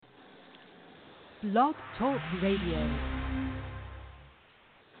Blog Talk Radio.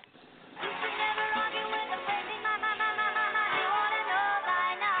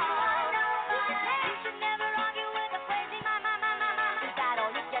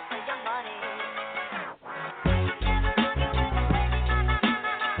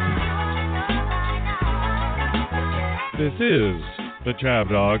 This is the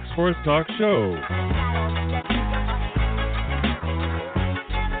ChabDog Sports Talk Show.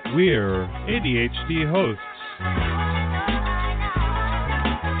 We're ADHD hosts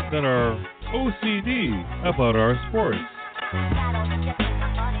that are OCD about our sports.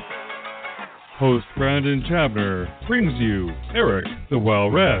 Host Brandon Chabner brings you Eric the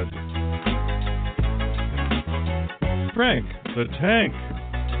Well-Read, Frank the Tank,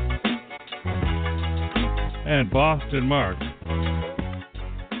 and Boston Maahk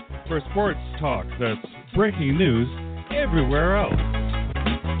for sports talk that's breaking news everywhere else.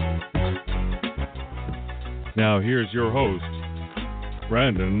 Now here's your host,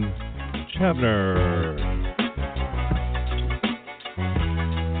 Brandon Chabner.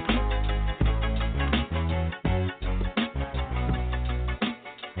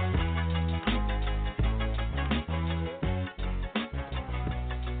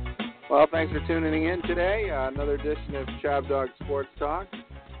 Well, thanks for tuning in today. Another edition of ChabDog Sports Talk.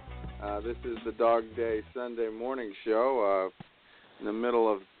 This is the Dog Day Sunday morning show in the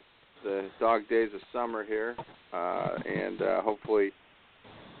middle of the dog days of summer here, and hopefully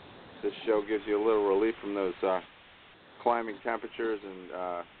this show gives you a little relief from those climbing temperatures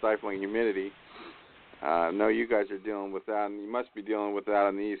and stifling humidity. I know you guys are dealing with that, and you must be dealing with that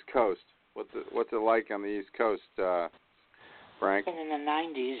on the East Coast. What's it like on the East Coast, Frank? In the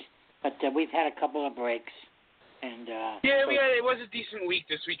 90s, but we've had a couple of breaks. And it was a decent week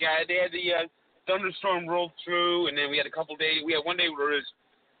this week. They had the thunderstorm roll through, and then we had a couple days. We had one day where it was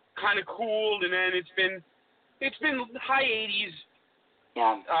kind of cooled, and then it's been high 80s.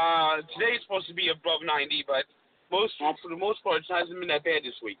 Yeah. Today it's supposed to be above 90, but for the most part, it hasn't been that bad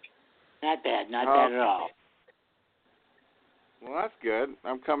this week. Not bad at all. Well, that's good.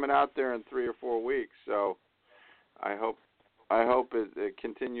 I'm coming out there in 3 or 4 weeks, so I hope it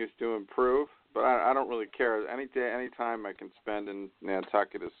continues to improve. But I don't really care. Any time I can spend in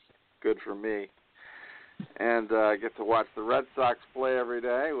Nantucket is good for me. And I get to watch the Red Sox play every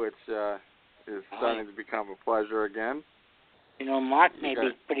day, which is starting to become a pleasure again. You know, Maahk may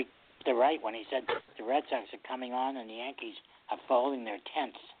be pretty right when he said the Red Sox are coming on and the Yankees are folding their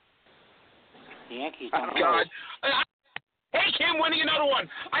tents. The Yankees don't God. I take him winning another one.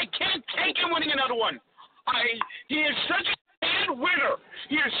 I can't take him winning another one. He is such a bad winner.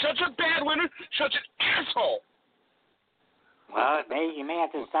 He is such a bad winner, such an asshole. Well, you may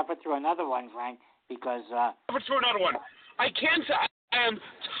have to suffer through another one, Frank, because... Suffer through another one. I can't say I am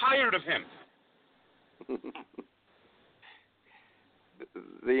tired of him.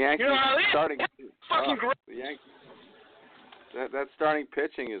 The Yankees starting... Fucking great. The Yankees... That starting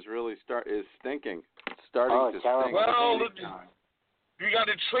pitching is really stinking. It's starting to stink. Well, we got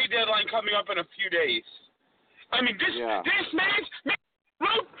a trade deadline coming up in a few days. I mean, this man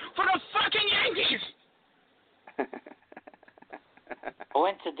wrote for the fucking Yankees.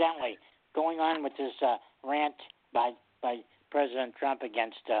 Coincidentally, going on with this rant by President Trump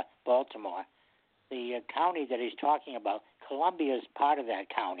against Baltimore, the county that he's talking about, Columbia is part of that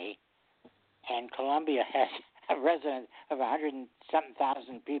county, and Columbia has a resident of 100-something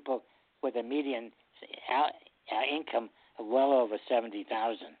thousand people with a median income of well over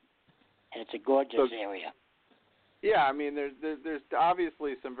 70,000, and it's a gorgeous area. Yeah, I mean, there's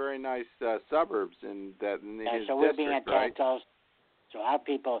obviously some very nice suburbs in his so we're district, being attacked also. So our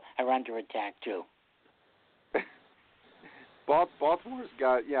people are under attack too. Baltimore's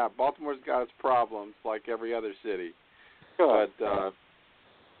got its problems like every other city. Sure. But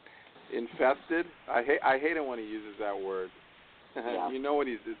infested, I hate it when he uses that word. Yeah. You know what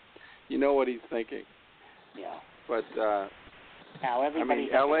he's thinking. Yeah. But now everybody's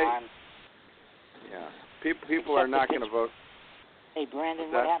LA. on. Yeah. People are not going to vote. Hey,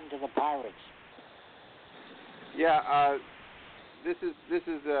 Brandon, what happened to the Pirates? Yeah, this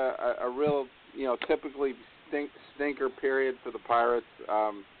is a real, typically stinker period for the Pirates.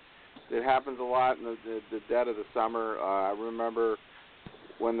 It happens a lot in the dead of the summer. I remember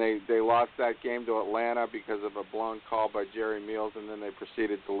when they lost that game to Atlanta because of a blown call by Jerry Meals, and then they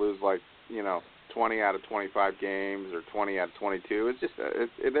proceeded to lose 20 out of 25 games or 20 out of 22. It's just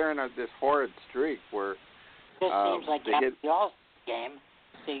they're in this horrid streak where it seems like after the All-Star game,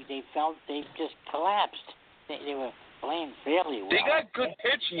 they just collapsed. They were playing fairly well. They got good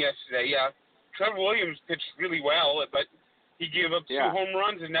pitching yesterday. Yeah, Trevor Williams pitched really well, but he gave up 2 home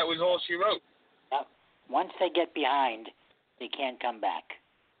runs, and that was all she wrote. Yep. Once they get behind, they can't come back.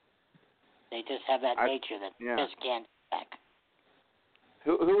 They just have that nature that just can't come back.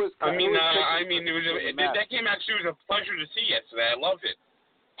 Who was? That game actually was a pleasure to see yesterday. I loved it.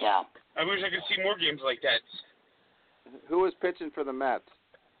 Yeah. I wish I could see more games like that. Who was pitching for the Mets?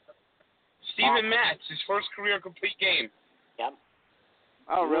 Steven Matz, his first career complete game. Yep.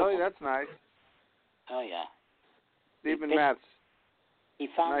 Oh, really? That's nice. Oh, yeah. Steven Matz. He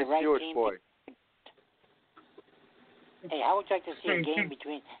found nice the right Jewish team. boy. Hey, how would you like to see a game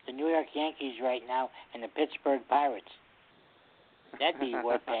between the New York Yankees right now and the Pittsburgh Pirates? That'd be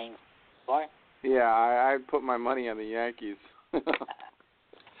worth paying for. Yeah, I'd put my money on the Yankees.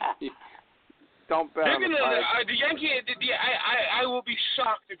 Don't bet on the Pirates. I will be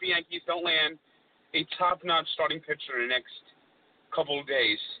shocked if the Yankees don't land a top-notch starting pitcher in the next couple of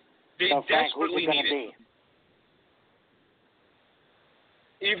days. They desperately need it.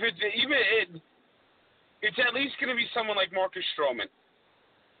 It's at least going to be someone like Marcus Stroman.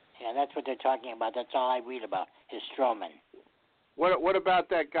 Yeah, that's what they're talking about. That's all I read about is Stroman. What about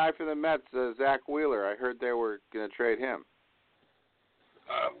that guy for the Mets, Zach Wheeler? I heard they were going to trade him.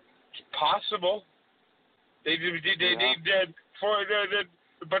 Possible. They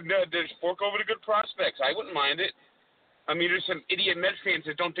fork over to good prospects. I wouldn't mind it. I mean, there's some idiot Mets fans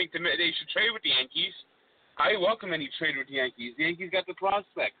that don't think they should trade with the Yankees. I welcome any trade with the Yankees. The Yankees got the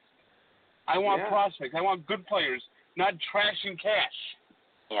prospects. I want prospects. I want good players, not trash and cash.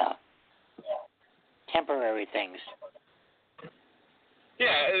 Yeah. Temporary things.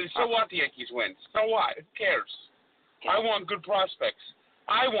 Yeah, so what the Yankees win? So what? Who cares? Yeah. I want good prospects.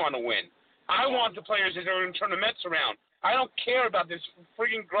 I want to win. I want the players that are going to turn the Mets around. I don't care about this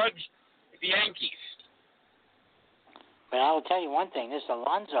friggin' grudge with the Yankees. But I will tell you one thing. This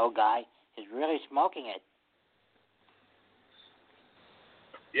Alonso guy is really smoking it.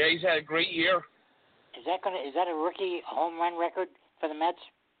 Yeah, he's had a great year. Is that a rookie home run record for the Mets?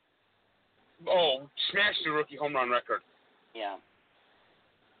 Oh, smashed the rookie home run record. Yeah.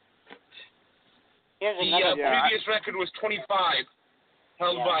 The previous record was 25,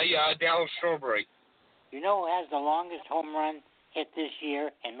 held by Dallas Strawberry. You know who has the longest home run hit this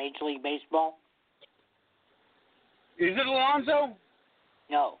year in Major League Baseball? Is it Alonso?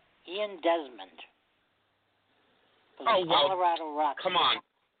 No, Ian Desmond. Oh, well, Colorado Rockies. Come on.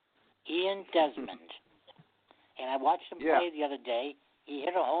 Ian Desmond. And I watched him play the other day. He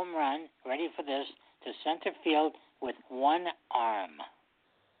hit a home run, ready for this, to center field with one arm.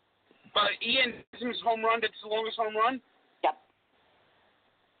 But Ian Desmond's home run, that's the longest home run? Yep.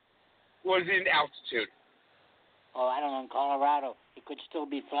 Was in altitude. Oh, I don't know. In Colorado, it could still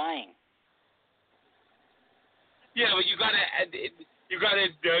be flying. Yeah, but you gotta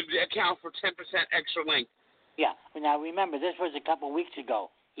account for 10% extra length. Yeah. Now remember, this was a couple weeks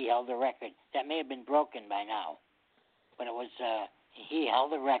ago. He held the record. That may have been broken by now, but it was. He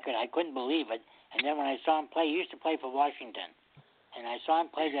held the record. I couldn't believe it. And then when I saw him play, he used to play for Washington, and I saw him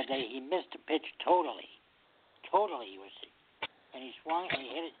play that day. He missed a pitch totally. He was, and he swung and he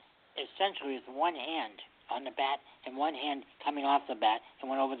hit it essentially with one hand on the bat and one hand coming off the bat and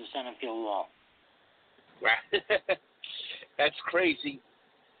went over the center field wall. That's crazy.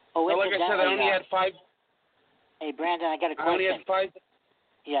 Oh, well, like I said, I only had 5. Hey, Brandon, I got a question. I only had 5.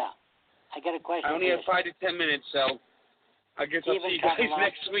 Yeah, I got a question. I only have 5 to 10 minutes, so I guess I'll see you guys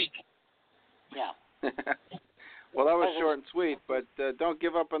next week. Yeah. Well, that was short and sweet, but don't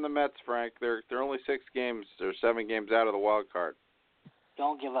give up on the Mets, Frank. They're only 6 games or 7 games out of the wild card.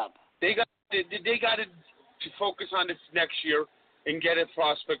 Don't give up. They got to focus on this next year and get a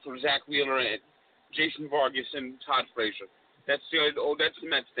prospect from Zach Wheeler and Jason Vargas and Todd Frazier. That's the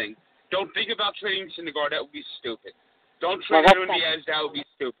Mets thing. Don't think about trading Syndergaard. That would be stupid. Don't trade Aaron Diaz. That would be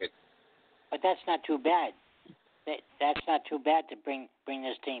stupid. But that's not too bad. That's not too bad to bring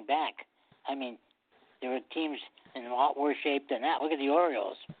this team back. I mean, there are teams in a lot worse shape than that. Look at the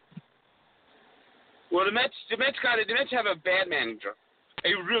Orioles. Well, the Mets have a bad manager, a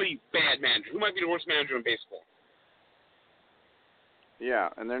really bad manager, who might be the worst manager in baseball. Yeah,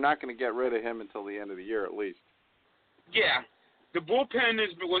 and they're not going to get rid of him until the end of the year at least. Yeah, the bullpen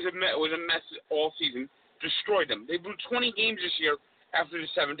was a mess all season. Destroyed them. They blew 20 games this year after the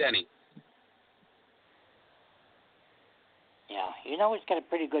 7th inning. Yeah, you know he's got a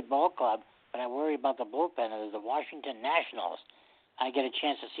pretty good ball club, but I worry about the bullpen of the Washington Nationals. I get a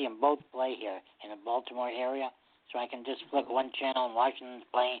chance to see them both play here in the Baltimore area, so I can just flip one channel and Washington's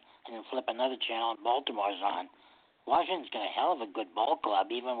playing, and then flip another channel and Baltimore's on. Washington's got a hell of a good ball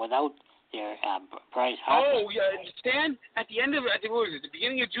club, even without their Bryce Harper. Oh, yeah, Stan, at the end of, I think, what was it, the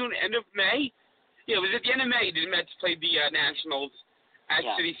beginning of June, end of May? Yeah, it was at the end of May the Mets played the Nationals at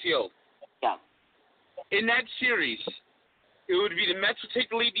Citi Field. Yeah. in that series, it would be the Mets would take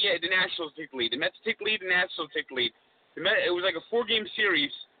the lead, the Nationals take the lead. The Mets take the lead, the Nationals take the lead. It was like a 4-game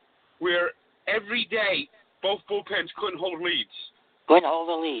series where every day both bullpens couldn't hold leads. Couldn't hold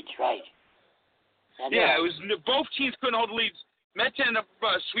the leads, right. Yeah, it was both teams couldn't hold the leads. Mets ended up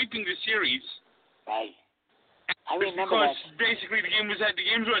sweeping the series. Right. I remember because that. basically the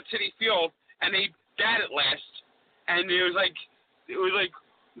games were at Citi Field and they batted last, and it was like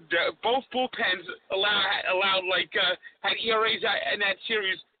both bullpens allowed had ERAs in that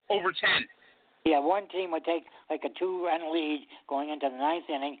series over 10. Yeah, one team would take like a 2-run lead going into the 9th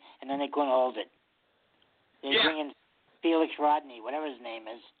inning, and then they couldn't hold it. They bring in Felix Rodney, whatever his name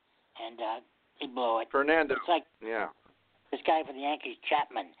is, and he blow it. Fernando. It's like Yeah. this guy for the Yankees,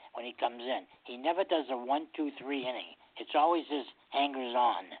 Chapman, when he comes in. He never does a 1, 2, 3 inning. It's always his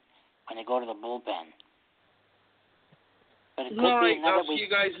hangers-on when they go to the bullpen. But it could All right, be another I'll see you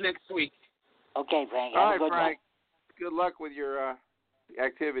guys next week. Okay, Frank. All Have right, a good Frank. one. Good luck with your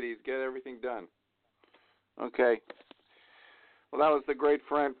activities. Get everything done. Okay. Well, that was the great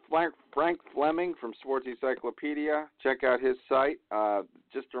Frank Fleming from Sports Encyclopedia. Check out his site.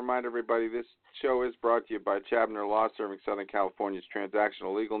 Just to remind everybody, this show is brought to you by Chabner Law, serving Southern California's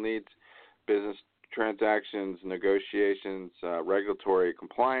transactional legal needs, business transactions, negotiations, regulatory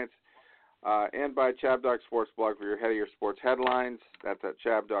compliance, and by ChabDog Sports Blog for your head of your sports headlines. That's at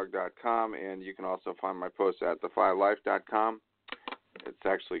chabdog.com, and you can also find my posts at defylife.com. It's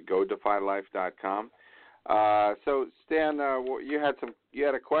actually godefylife.com. So, Stan, you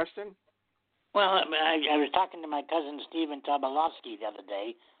had a question? Well, I was talking to my cousin Stephen Tobolowsky the other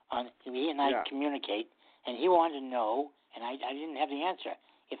day. He and I communicate, and he wanted to know, and I didn't have the answer,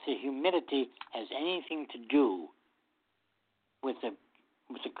 if the humidity has anything to do with the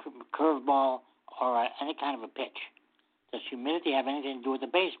curveball or any kind of a pitch. Does humidity have anything to do with the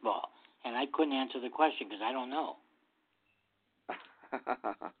baseball? And I couldn't answer the question because I don't know.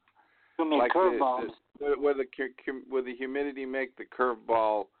 Like curveball. Would the humidity make the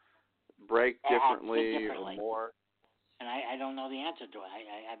curveball break differently or more? And I don't know the answer to it.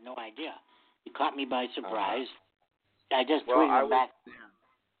 I have no idea. You caught me by surprise. I just tweeted him back.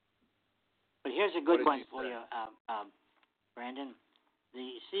 But here's a good one for you, Brandon.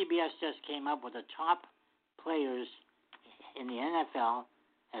 The CBS just came up with the top players in the NFL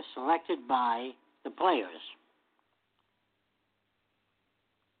as selected by the players.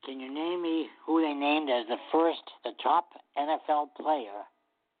 Can you name me who they named as the top NFL player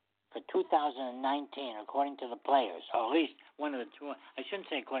for 2019, according to the players, or at least one of the two? I shouldn't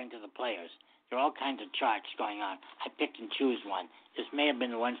say according to the players. There are all kinds of charts going on. I picked and choose one. This may have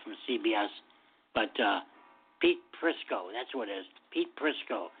been the one from CBS, but Pete Prisco, that's what it is. Pete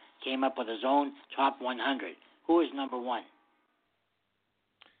Prisco came up with his own top 100. Who is number one?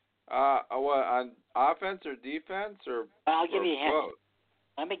 On offense or defense or? I'll give you a hint. Both?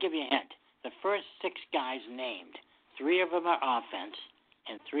 Let me give you a hint. The first 6 guys named, 3 of them are offense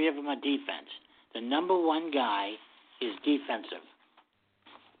and 3 of them are defense. The number 1 guy is defensive.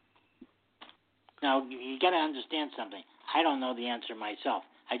 Now, you got to understand something. I don't know the answer myself.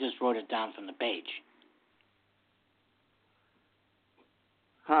 I just wrote it down from the page.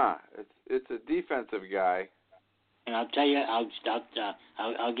 It's a defensive guy. And I'll tell you, I'll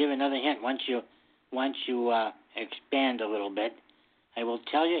give another hint once you expand a little bit. I will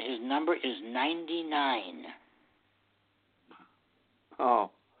tell you his number is 99.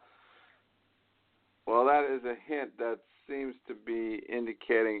 Oh. Well, that is a hint that seems to be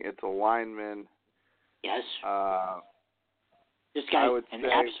indicating it's a lineman. Yes. This I guy, would an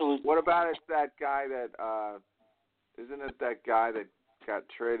say, absolute. What about it's that guy that, isn't it that guy that got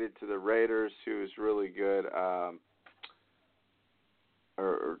traded to the Raiders who is really good?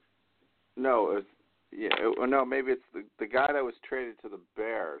 Maybe it's the guy that was traded to the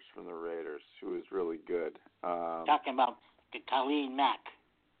Bears from the Raiders who is really good. Talking about Khalil Mack.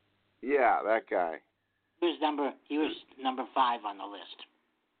 Yeah, that guy. He was number 5 on the list.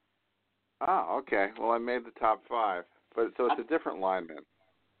 Oh, okay. Well, I made the top 5, but so it's a different lineman.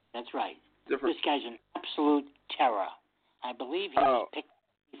 That's right. Different. This guy's an absolute terror. I believe he was picked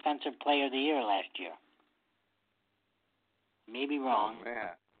Defensive Player of the Year last year. Maybe wrong. Oh,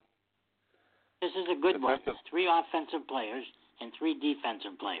 man. This is a good one. 3 offensive players and 3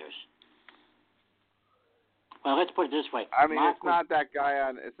 defensive players. Well, let's put it this way. I mean, it's not that guy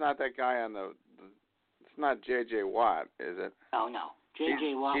on the. It's not J.J. Watt, is it? Oh no,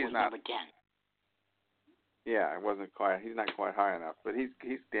 J.J. Watt was number 10. Yeah, it wasn't quite. He's not quite high enough, but he's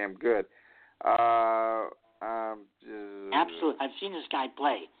damn good. Absolutely, I've seen this guy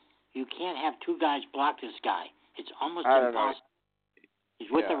play. You can't have 2 guys block this guy. It's almost impossible. He's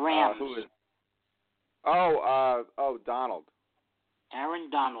with the Rams. Donald. Aaron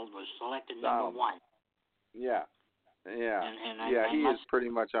Donald was selected number 1. Yeah. Yeah. And he is pretty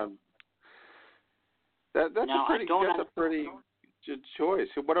much on. That's a pretty good choice.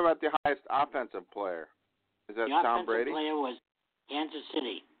 What about the highest offensive player? Is that Tom Brady? The offensive player was Kansas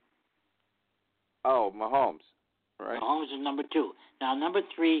City. Oh, Mahomes, right? Mahomes is number 2. Now, number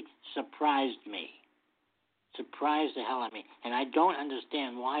 3 surprised me. Surprised the hell out of me. And I don't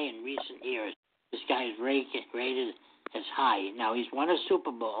understand why in recent years this guy is rated as high. Now, he's won a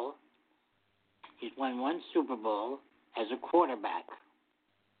Super Bowl. He's won 1 Super Bowl as a quarterback.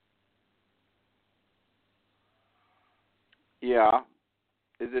 Yeah.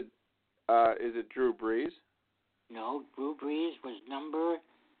 Is it Drew Brees? No, Drew Brees was number.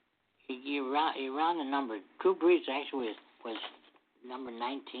 He ran the number. Drew Brees actually was number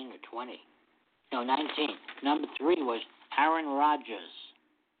 19 or 20. No, 19. Number 3 was Aaron Rodgers,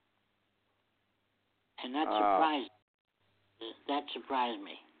 and that surprised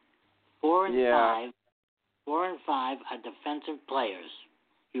me. 4 and 5. 4 and 5 are defensive players.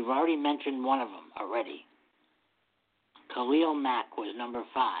 You've already mentioned one of them already. Khalil Mack was number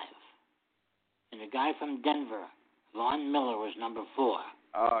 5. And the guy from Denver, Von Miller, was number 4.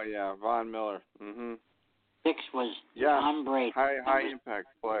 Oh, yeah, Von Miller. 6 was Tom Brady. High impact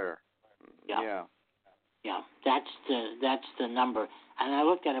player. Yeah. That's the number. And I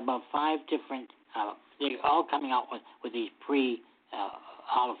looked at about 5 different. They're all coming out with these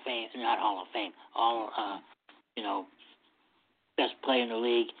Hall of Fame, not Hall of Fame. All best player in the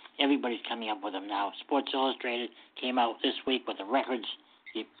league. Everybody's coming up with them now. Sports Illustrated came out this week with the records,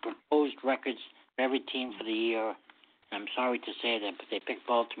 the proposed records for every team for the year. And I'm sorry to say that they picked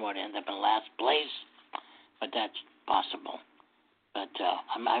Baltimore to end up in last place, but that's possible. But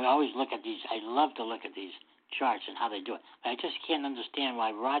I always look at these. I love to look at these charts and how they do it. But I just can't understand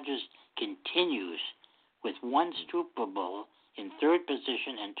why Rodgers continues with 1 Super Bowl in 3rd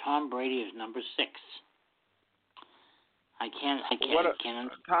position and Tom Brady is number 6. I can't understand.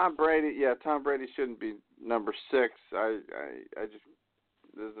 Tom Brady shouldn't be number 6. I just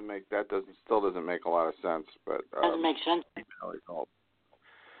still doesn't make a lot of sense. But doesn't make sense.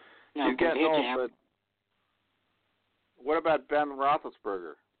 No, he's getting old. But what about Ben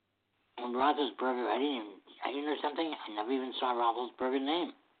Roethlisberger? Roethlisberger, I didn't know something. I never even saw Roethlisberger's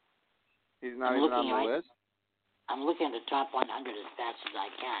name. He's not even on the list. I'm looking at the top 100 as fast as I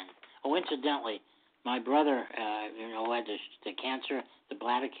can. Oh, incidentally, my brother, who had the cancer, the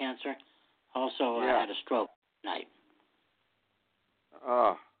bladder cancer, also had a stroke tonight.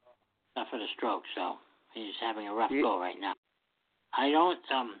 Oh. Suffered a stroke, so he's having a rough go right now. I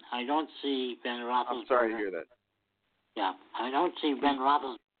don't see Ben Roethlisberger. I'm sorry to hear that. Yeah, I don't see Ben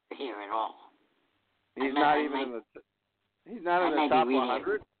Roethlisberger here at all. He's not in the top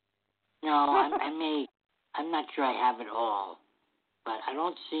 100. No, I'm not sure I have it all, but I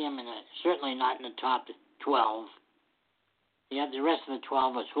don't see him certainly not in the top 12. The rest of the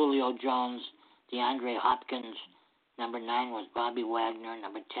 12 was Julio Jones, DeAndre Hopkins. Number 9 was Bobby Wagner.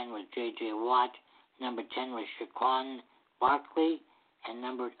 Number 10 was J.J. Watt. Number 10 was Saquon Barkley, and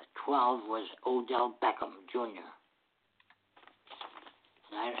number 12 was Odell Beckham Jr.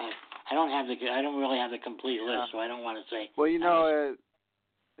 I don't really have the complete list, so I don't want to say. Well,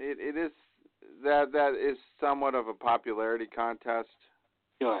 it is that is somewhat of a popularity contest.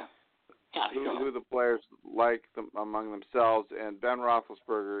 Sure. Yeah, who the players like among themselves, and Ben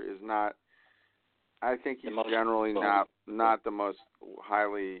Roethlisberger is not. I think he's generally not the most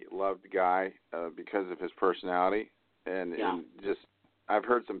highly loved guy because of his personality, and just I've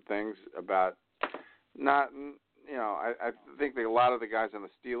heard some things about not. I think that a lot of the guys on the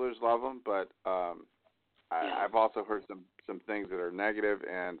Steelers love him, but I've also heard some things that are negative,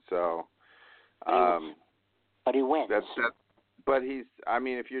 and so. But he wins. But he's. I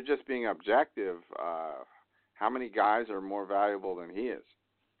mean, if you're just being objective, how many guys are more valuable than he is?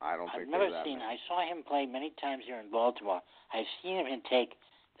 I don't think. I saw him play many times here in Baltimore. I've seen him take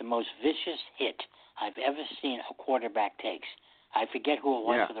the most vicious hit I've ever seen a quarterback takes. I forget who it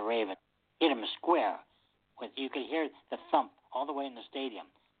was for the Ravens. Hit him square. You could hear the thump all the way in the stadium.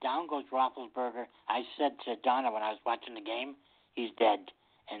 Down goes Roethlisberger. I said to Donna when I was watching the game, he's dead.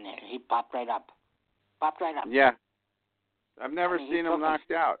 And he popped right up. Yeah. I've never seen him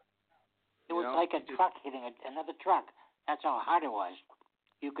knocked out. It was like a truck hitting another truck. That's how hard it was.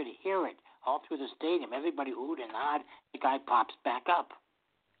 You could hear it all through the stadium. Everybody oohed and ahed. The guy pops back up.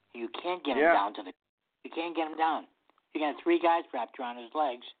 You can't get him down You can't get him down. You got 3 guys wrapped around his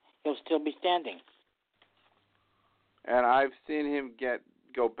legs. He'll still be standing. And I've seen him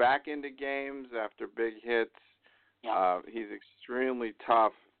go back into games after big hits. Yeah. He's extremely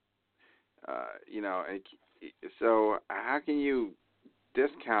tough. so how can you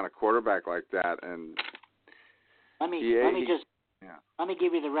discount a quarterback like that? And let me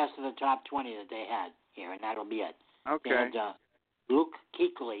give you the rest of the top 20 that they had here, and that'll be it. Okay. They had Luke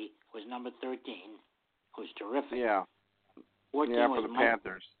Kuechly was number 13, who's terrific. Yeah. 14 for was the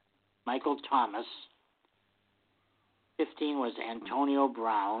Panthers. Michael Thomas. 15 was Antonio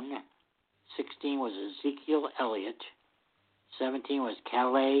Brown. 16 was Ezekiel Elliott. 17 was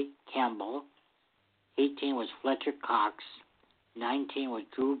Calais Campbell. 18 was Fletcher Cox. 19 was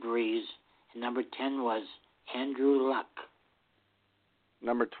Drew Brees. And number 10 was Andrew Luck.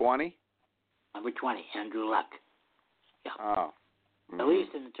 Number 20? Number 20, Andrew Luck. Yeah. Oh. Mm-hmm. At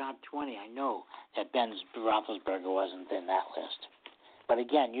least in the top 20, I know that Ben Roethlisberger wasn't in that list. But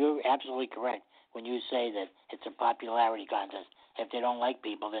again, you're absolutely correct when you say that it's a popularity contest. If they don't like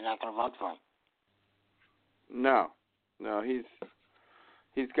people, they're not going to vote for him. No,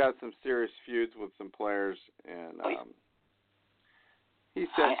 he's got some serious feuds with some players, and he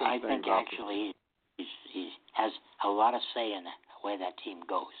said some I things. think actually he has a lot of say in the way that team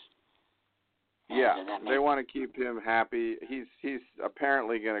goes. Yeah, they want to keep him happy. He's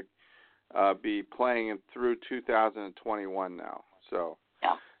apparently going to be playing through 2021 now. So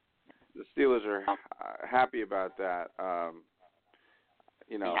yeah. The Steelers are happy about that. I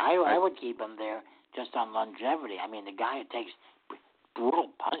would keep him there just on longevity. I mean, the guy who takes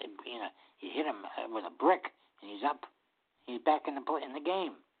brutal punt, you hit him with a brick and he's up. He's back in the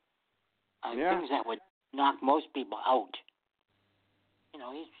game. Things that would knock most people out.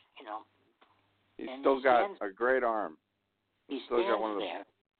 He's still got a great arm. He still stands got one of there,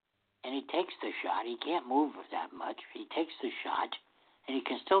 and he takes the shot. He can't move that much. He takes the shot, and he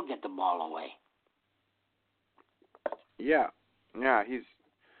can still get the ball away. Yeah.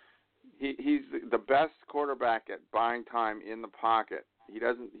 He's the best quarterback at buying time in the pocket. He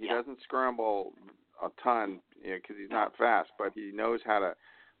doesn't scramble a ton because he's not fast, but he knows how to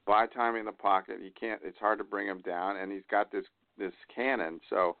buy time in the pocket. It's hard to bring him down, and he's got this cannon.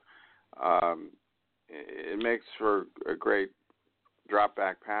 So. It makes for a great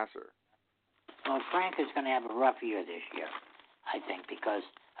drop-back passer. Well, Frank is going to have a rough year this year, I think, because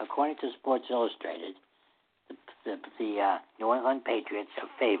according to Sports Illustrated, the New England Patriots are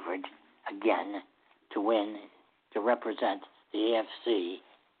favored again to represent the AFC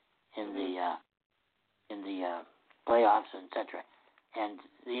in the playoffs, etc. And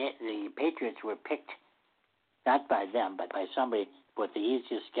the Patriots were picked not by them, but by somebody with the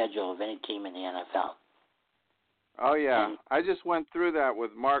easiest schedule of any team in the NFL. Oh, yeah. I just went through that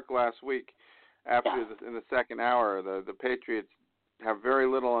with Maahk last week in the second hour. The Patriots have very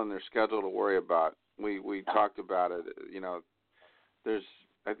little on their schedule to worry about. We talked about it.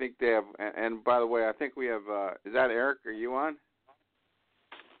 I think they have, and by the way, I think we have, is that Eric? Are you on?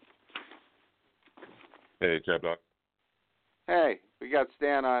 Hey, ChabDog. Hey, we got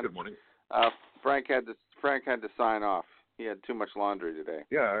Stan on. Good morning. Frank had to sign off. He had too much laundry today.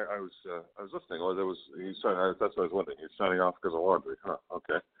 Yeah, I was listening. That's what I was wondering. He's signing off because of laundry, huh?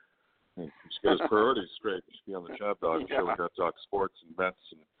 Okay. He should get his priorities straight. He should be on the ChabDog show. We got to talk sports and Mets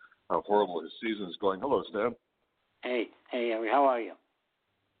and how horrible his season is going. Hello, Stan. Hey, how are you?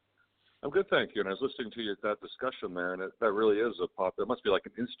 I'm good, thank you. And I was listening to that discussion there, and that really is it must be like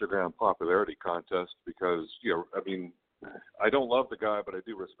an Instagram popularity contest because, I don't love the guy, but I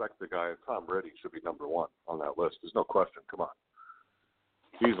do respect the guy. Tom Brady should be number one on that list. There's no question. Come on.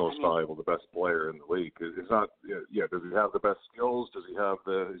 He's most valuable, the best player in the league. It's not, does he have the best skills? Is he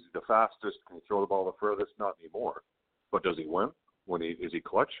the fastest? Can he throw the ball the furthest? Not anymore. But does he win? Is he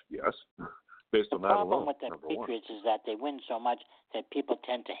clutch? Yes. Based on that alone. The problem with the Patriots is that they win so much that people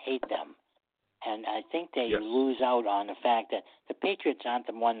tend to hate them. And I think they lose out on the fact that the Patriots aren't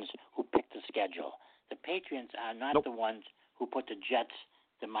the ones who pick the schedule. The Patriots are not the ones who put the Jets,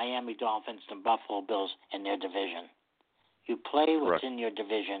 the Miami Dolphins, the Buffalo Bills in their division. You play what's in your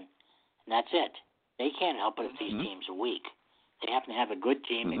division, and that's it. They can't help it if these teams are weak. They happen to have a good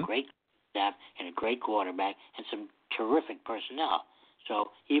team, a great staff, and a great quarterback, and some terrific personnel.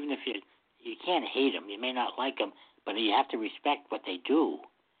 So even if you can't hate them, you may not like them, but you have to respect what they do,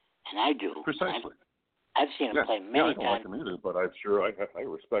 and I do. Precisely. I've seen him play many times. I don't like him either, but I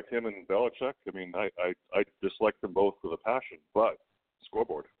respect him and Belichick. I dislike them both with a passion, but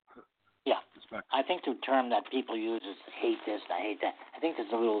scoreboard. Yeah. Respect. I think the term that people use is hate this, I hate that. I think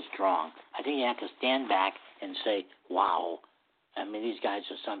it's a little strong. I think you have to stand back and say, wow, these guys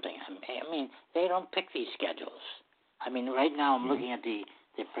are something. They don't pick these schedules. Right now I'm looking at the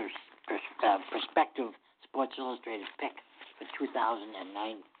prospective Sports Illustrated pick for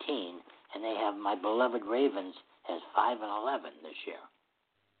 2019, and they have my beloved Ravens as 5-11 this year.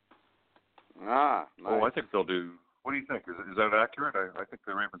 Ah, nice. Oh, I think they'll do. What do you think? Is that accurate? I think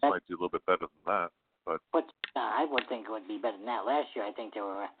the Ravens might do a little bit better than that. But I would think it would be better than that. Last year, I think they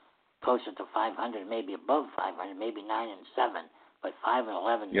were closer to 500, maybe above 500, maybe 9-7, but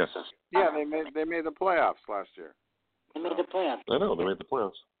 5-11. Yes. Yeah, they made the playoffs last year. They made the playoffs. I know they made the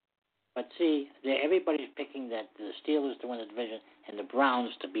playoffs. But see, everybody's picking that the Steelers to win the division and the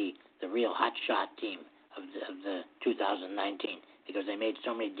Browns to be the real hot shot team of the 2019 because they made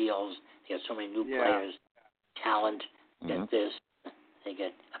so many deals. They got so many new players, talent. That they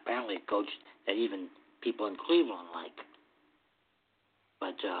get apparently a coach that even people in Cleveland like.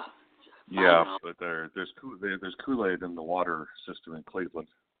 But but there's Kool-Aid in the water system in Cleveland.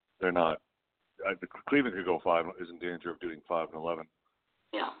 They're not. Cleveland could go 5. Is in danger of doing 5-11.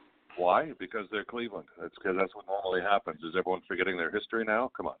 Yeah. Why? Because they're Cleveland. That's because that's what normally happens. Is everyone forgetting their history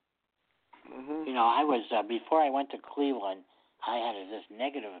now? Come on. Mm-hmm. You know, I was before I went to Cleveland, I had this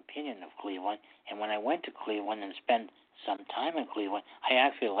negative opinion of Cleveland, and when I went to Cleveland and spent some time in Cleveland, I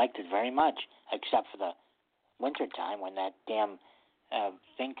actually liked it very much, except for the winter time when that damn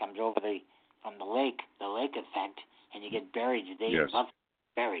thing comes over from the lake effect, and you get buried. They love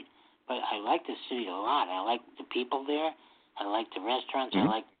buried. But I like the city a lot. I like the people there. I like the restaurants. I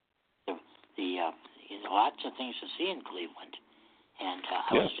like the lots of things to see in Cleveland. And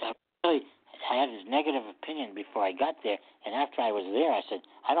I had this negative opinion before I got there, and after I was there, I said,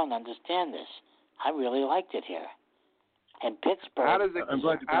 I don't understand this. I really liked it here. And Pittsburgh. I'm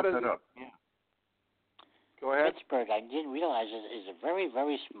glad you brought that up. Yeah. Go ahead. Pittsburgh, I didn't realize is a very,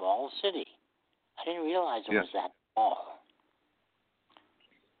 very small city. I didn't realize it was that small.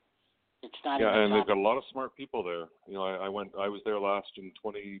 It's not. Yeah, and they've got a lot of smart people there. You know, I was there last in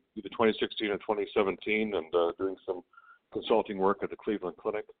either 2016 or 2017, and doing some consulting work at the Cleveland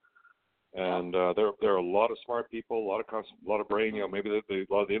Clinic. And there are a lot of smart people, a lot of brain. You know, maybe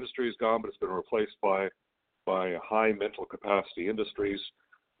a lot of the industry is gone, but it's been replaced by high mental capacity industries.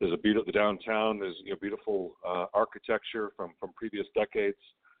 There's the downtown. There's beautiful architecture from previous decades.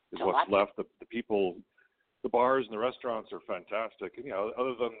 Is what's left. The people, the bars and the restaurants are fantastic. And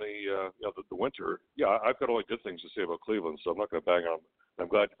other than the winter, I've got only good things to say about Cleveland, so I'm not going to bang on. I'm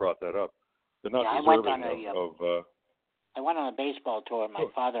glad you brought that up. They're not deserving of. I went on a baseball tour with my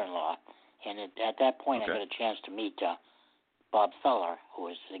father-in-law, and at that point I got a chance to meet Bob Feller, who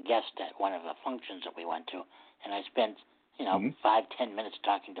was a guest at one of the functions that we went to, and I spent 5-10 minutes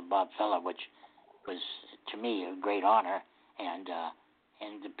talking to Bob Feller, which was to me a great honor, and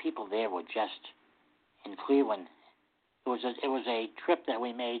the people there were just in Cleveland. It was a trip that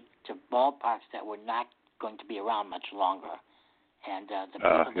we made to ballparks that were not going to be around much longer, and the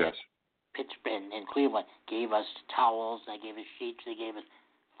people there. Pittsburgh in Cleveland gave us towels, they gave us sheets, they gave us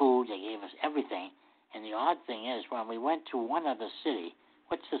food, they gave us everything. And the odd thing is, when we went to one other city,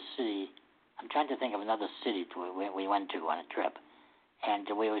 what's the city? I'm trying to think of another city we went to on a trip. And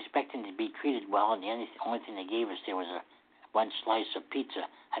we were expecting to be treated well, and the only thing they gave us there was one slice of pizza.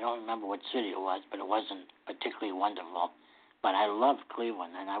 I don't remember what city it was, but it wasn't particularly wonderful. But I loved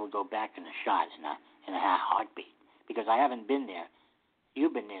Cleveland, and I would go back in a shot, in a heartbeat, because I haven't been there.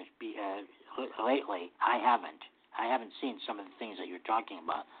 You've been there lately. I haven't. I haven't seen some of the things that you're talking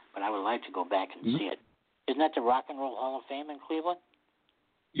about, but I would like to go back and see it. Isn't that the Rock and Roll Hall of Fame in Cleveland?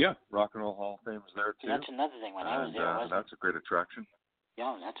 Yeah, Rock and Roll Hall of Fame is there too. And that's another thing. When I was there, that's a great attraction.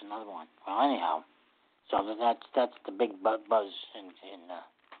 Yeah, that's another one. Well, anyhow, so that's the big buzz in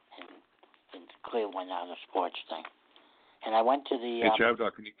Cleveland on the sports thing. And I went to the. Hey,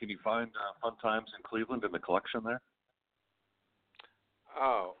 ChabDog, can you find Fun Times in Cleveland in the collection there?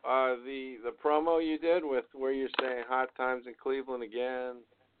 Oh, the promo you did with where you're saying Hot Times in Cleveland again.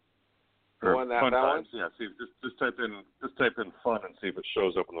 Or one that Fun balance? Times, yeah. See, just type in fun and see if it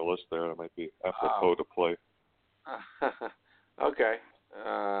shows up on the list there. It might be apropos to play. Okay.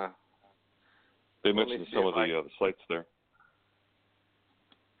 They mentioned some of the sites there.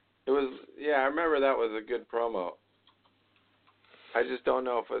 It was, I remember that was a good promo. I just don't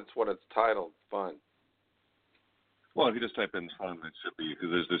know if it's what it's titled, Fun. Well, if you just type in fun, it should be,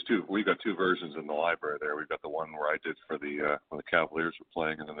 because there's two. We've got two versions in the library there. We've got the one where I did for when the Cavaliers were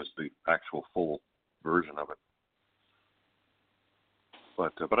playing, and then there's the actual full version of it.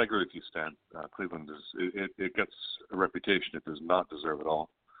 But I agree with you, Stan. Cleveland it gets a reputation it does not deserve at all.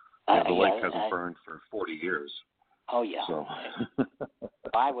 The lake hasn't burned for 40 years. Oh yeah. So.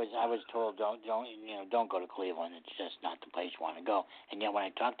 I was told don't go to Cleveland. It's just not the place you want to go. And yet when I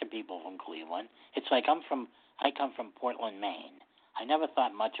talk to people from Cleveland, it's like I come from Portland, Maine. I never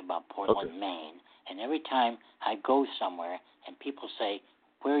thought much about Portland, Maine. And every time I go somewhere and people say,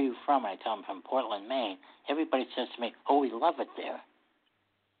 where are you from? And I tell them from Portland, Maine. Everybody says to me, oh, we love it there.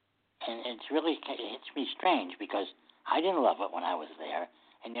 and it hits me strange because I didn't love it when I was there.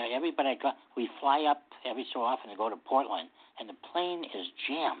 And everybody we fly up every so often to go to Portland, and the plane is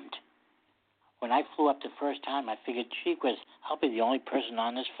jammed. When I flew up the first time, I figured, gee whiz, I'll be the only person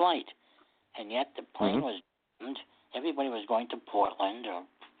on this flight. And yet the plane was jammed. Everybody was going to Portland or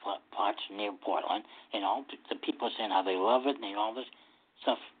parts near Portland, and all the people saying how they love it and all this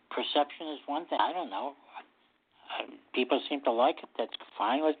stuff. Perception is one thing. I don't know. People seem to like it. That's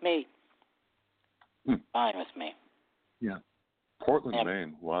fine with me. Fine with me. Yeah. Portland,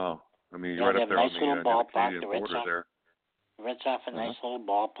 Maine. Wow. I mean, Yeah, right they up have there a nice on little the ballpark. Canadian The Red border Sox, there. the Red Sox have a nice little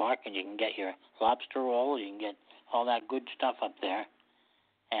ballpark, and you can get your lobster roll. You can get all that good stuff up there.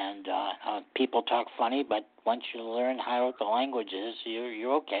 And people talk funny, but once you learn how the language is,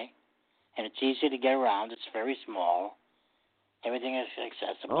 you're okay. And it's easy to get around. It's very small. Everything is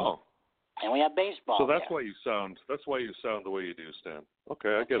accessible. Oh. And we have baseball. So that's there. why you sound. That's why you sound the way you do, Stan.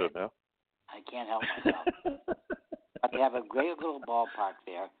 Okay, I get it now. I can't help myself. But they have a great little ballpark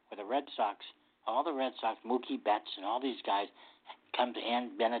there where the Red Sox, all the Red Sox, Mookie Betts and all these guys come to,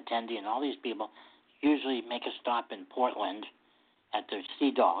 and Benintendi and all these people usually make a stop in Portland at the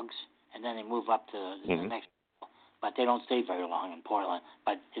Sea Dogs, and then they move up to the next. But they don't stay very long in Portland.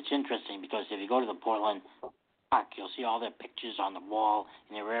 But it's interesting because if you go to the Portland Park, you'll see all their pictures on the wall,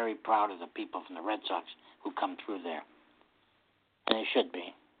 and they're very proud of the people from the Red Sox who come through there. And they should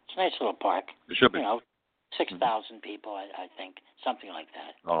be. It's a nice little park. It should be. 6,000 people, I think, something like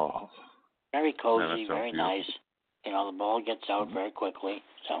that. Oh. Very cozy, Man, very beautiful. nice. The ball gets out very quickly.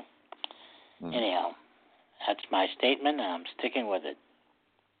 So, anyhow, that's my statement, and I'm sticking with it.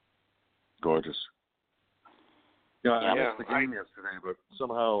 Gorgeous. Yeah, I missed the game yesterday, but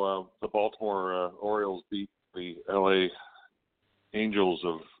somehow the Baltimore Orioles beat the L.A. Angels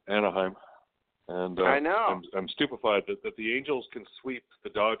of Anaheim. And I know. I'm stupefied that the Angels can sweep the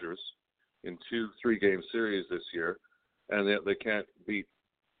Dodgers in 2 3-game series this year, and they can't beat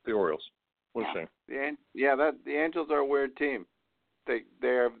the Orioles. What a shame. The Angels are a weird team.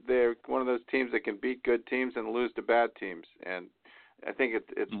 They're one of those teams that can beat good teams and lose to bad teams, and I think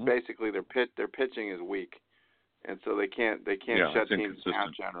it's basically their pitching is weak, and so they can't shut teams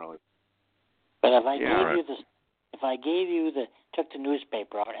down generally. But if I gave you took the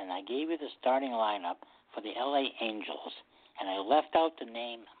newspaper out and I gave you the starting lineup for the LA Angels, and I left out the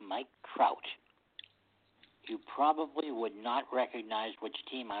name Mike Trout, you probably would not recognize which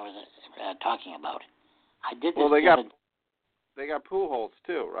team I was talking about. I did this. Well, they got Pujols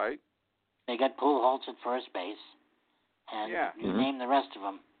too, right? They got Pujols at first base, and you name the rest of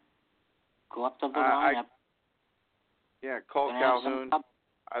them. Go up to the lineup. Cole Calhoun.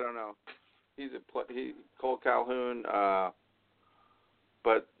 I don't know. Cole Calhoun.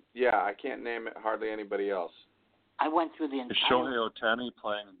 But I can't name hardly anybody else. I went through the entire. Is Shohei Ohtani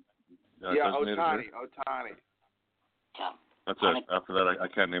playing? Ohtani. Yeah. That's it. After that, I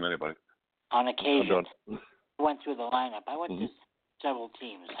can't name anybody. On occasion, I went through the lineup. I went to several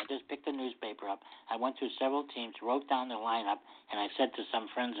teams. I just picked the newspaper up. I went through several teams, wrote down the lineup, and I said to some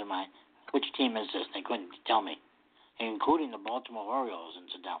friends of mine, which team is this? And they couldn't tell me, including the Baltimore Orioles,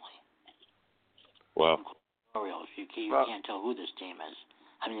 incidentally. Wow. Orioles. You can't tell who this team is.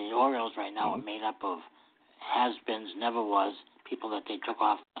 I mean, the Orioles right now are made up of has-beens, never was, people that they took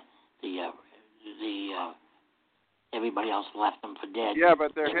off everybody else left them for dead. Yeah,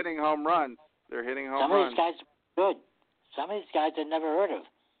 but they're hitting home runs. Some of these guys are good. Some of these guys I've never heard of.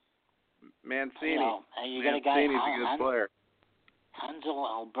 Mancini. You got a guy, Mancini's a good player. Hansel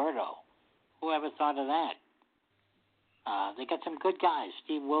Alberto. Whoever thought of that? They got some good guys.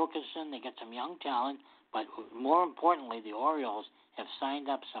 Steve Wilkerson. They got some young talent. But more importantly, the Orioles have signed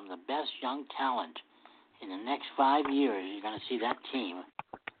up some of the best young talent. In the next 5 years, you're going to see that team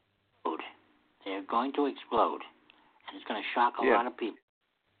explode. They're going to explode. And it's going to shock a lot of people.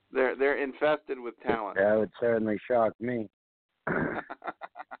 They're infested with talent. That would certainly shock me. Got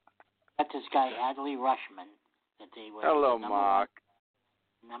this guy, Adley Rushman, that they were Hello, Maahk.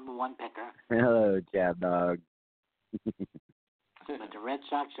 Number one picker. Hello, ChabDog. But the Red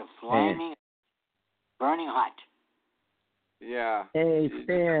Sox are flaming, burning hot. Yeah. Hey,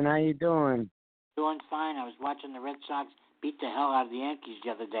 Stan, how you doing? Doing fine. I was watching the Red Sox beat the hell out of the Yankees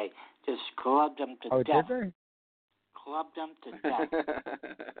the other day. Just clubbed them to death. Oh, did they? Clubbed them to death.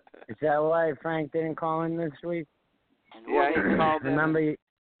 Is that why Frank didn't call in this week? And he called in. Remember, hey,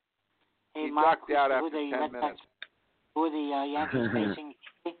 he Mark, ducked out after 10 minutes. Who are the Yankees facing?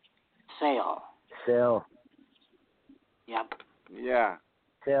 Sale. Yep. Yeah.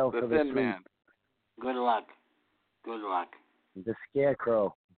 Sale the for thin the man. Good luck. The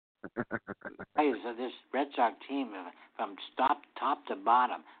Scarecrow. So this Red Sox team, from top to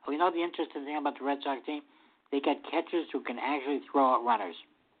bottom. Oh, you know the interesting thing about the Red Sox team? They got catchers who can actually throw out runners.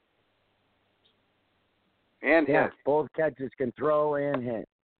 And yeah, hit. both catchers can throw and hit.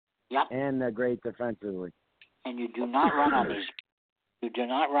 Yep. And they're great defensively. And you do not run on these. You do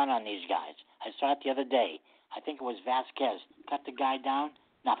not run on these guys. I saw it the other day. I think it was Vasquez. Cut the guy down.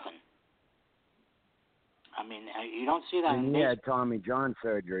 Nothing. I mean, you don't see that. And he had Tommy John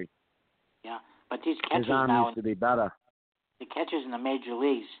surgery. Yeah, but these catchers His arm now, used to be better. the catchers in the major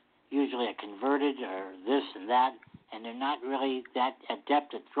leagues usually are converted or this and that, and they're not really that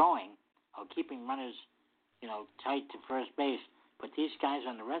adept at throwing or keeping runners, tight to first base. But these guys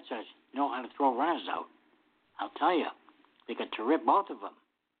on the Red Sox know how to throw runners out. I'll tell you, they got to rip both of them.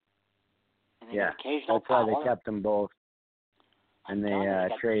 And they got occasional that's why power. they kept them both. And they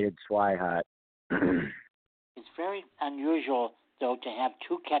traded Swihart. It's very unusual, though, to have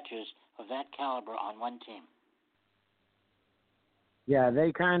two catchers of that caliber on one team. Yeah,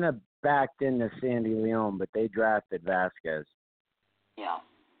 they kind of backed into Sandy Leon, but they drafted Vasquez. Yeah.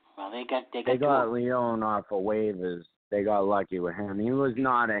 Well, they got Leon off of waivers. They got lucky with him. He was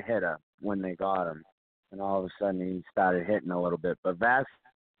not a hitter when they got him. And all of a sudden he started hitting a little bit. But Vasquez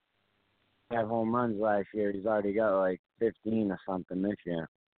had home runs last year. He's already got like 15 or something this year.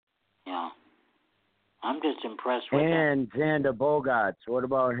 Yeah. I'm just impressed with him. And Xander Bogaerts, what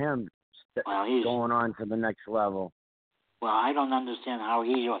about him? Well, he's going on to the next level. Well, I don't understand how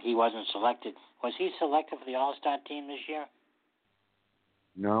he wasn't selected. Was he selected for the All-Star team this year?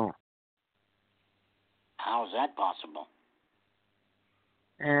 No. How is that possible?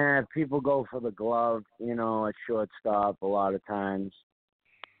 People go for the glove, at shortstop a lot of times.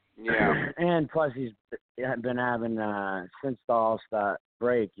 Yeah. And plus he's been having, since the All-Star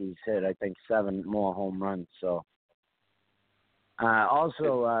break, he's hit, I think, 7 more home runs. So,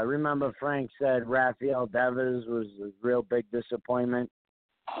 also, remember Frank said Rafael Devers was a real big disappointment.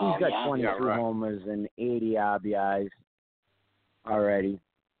 He's got 22 homers and 80 RBIs already.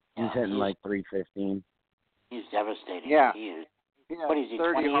 He's hitting like 315. He's devastating. Yeah. He is. Yeah. What is he,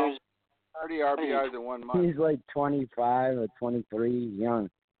 20 years? 30 RBIs in 1 month. He's like 25 or 23. He's young.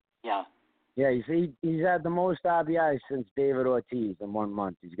 Yeah. Yeah, he's had the most RBIs since David Ortiz in 1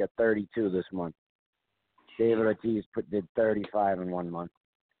 month. He's got 32 this month. David Ortiz did 35 in 1 month.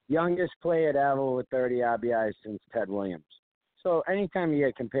 Youngest player ever with 30 RBIs since Ted Williams. So anytime you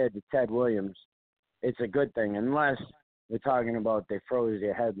get compared to Ted Williams, it's a good thing, unless we're talking about they froze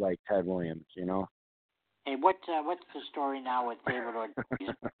your head like Ted Williams, Hey, what's the story now with David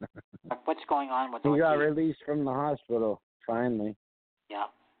Ortiz? What's going on with Ortiz? He got released from the hospital, finally. Yeah.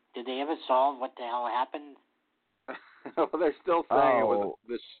 Did they ever solve what the hell happened? Well, they're still saying it was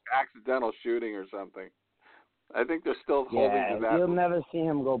this accidental shooting or something. I think they're still holding to that. You'll never see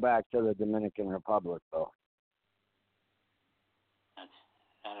him go back to the Dominican Republic, though.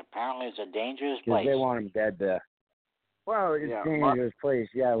 That apparently is a dangerous place. place. They want him dead there. Well, it's a dangerous place,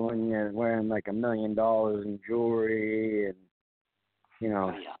 when you're wearing like $1 million in jewelry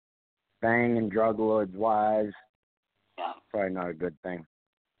and, banging drug lords' wives. Yeah. Probably not a good thing.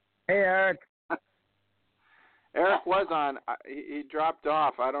 Hey, Eric. Eric was on. He dropped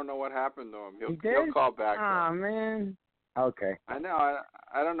off. I don't know what happened to him. He'll call back. Oh, man. Okay. I know.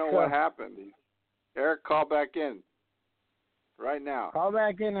 I don't know what happened. Eric, call back in right now. Call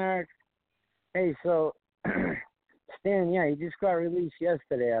back in, Eric. Hey, so, Stan, he just got released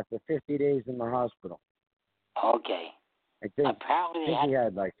yesterday after 50 days in the hospital. Okay. I think apparently he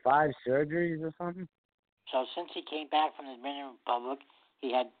had like 5 surgeries or something. So since he came back from the Dominican Republic,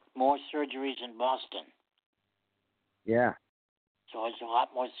 he had more surgeries in Boston. Yeah. So it's a lot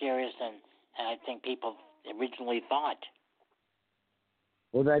more serious than I think people originally thought.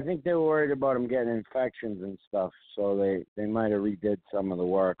 Well, I think they were worried about him getting infections and stuff, so they might have redid some of the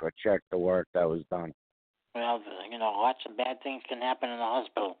work or checked the work that was done. Well, lots of bad things can happen in the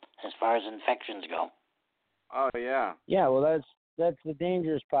hospital as far as infections go. Oh, yeah. Yeah, well, that's the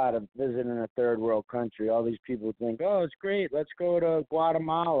dangerous part of visiting a third world country. All these people think, oh, it's great, let's go to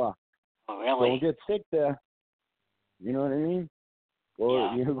Guatemala. Oh, really? Don't get sick there. You know what I mean?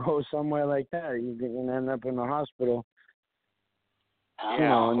 Well, you go somewhere like that, you can end up in the hospital.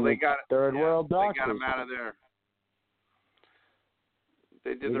 Well, they got third world doctors. They got him out of there.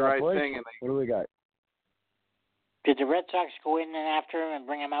 They did the right thing. And what do we got? Did the Red Sox go in and after him and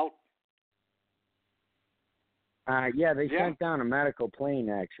bring him out? They sent down a medical plane,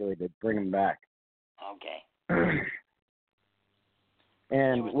 actually, to bring him back. Okay.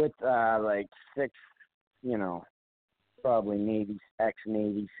 And with, 6, probably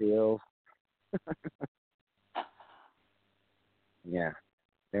ex-Navy SEALs. Yeah.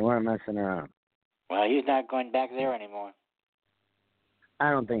 They weren't messing around. Well, he's not going back there anymore.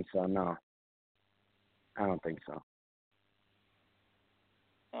 I don't think so, no. I don't think so.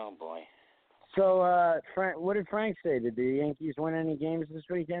 Oh, boy. So, Frank, what did Frank say? Did the Yankees win any games this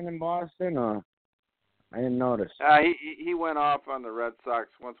weekend in Boston, or I didn't notice? He went off on the Red Sox.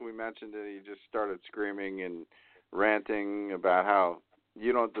 Once we mentioned it, he just started screaming and ranting about how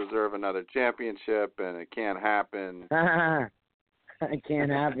you don't deserve another championship and it can't happen. It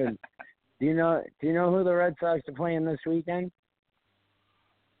can't happen. Do you know who the Red Sox are playing this weekend?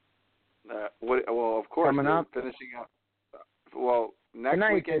 Well, of course, coming up, finishing up. Well, next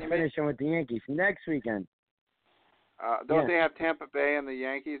tonight weekend. They're finishing with the Yankees. Next weekend. Don't they have Tampa Bay and the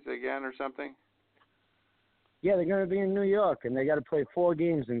Yankees again or something? Yeah, they're going to be in New York, and they got to play 4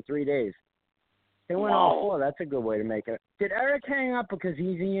 games in 3 days. They win all 4. That's a good way to make it. Did Eric hang up because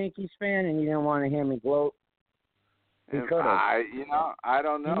he's a Yankees fan and he didn't want to hear me gloat? He could have. I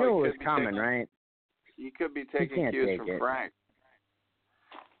don't know. He knew it was coming, right? He could be taking cues from Frank.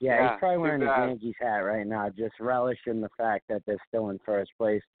 Yeah, he's probably wearing the Yankees hat right now, just relishing the fact that they're still in first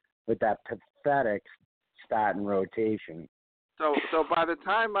place with that pathetic starting rotation. So by the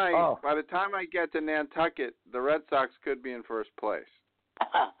time I get to Nantucket, the Red Sox could be in first place.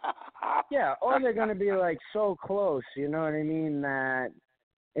 Yeah, or they're going to be like so close, you know what I mean, that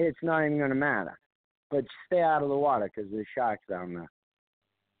it's not even going to matter. But stay out of the water because there's sharks down there.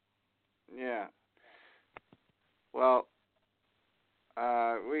 Yeah. Well,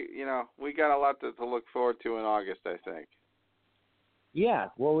 we got a lot to look forward to in August, I think. Yeah.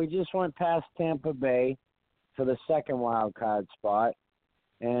 Well, we just went past Tampa Bay for the second wild card spot,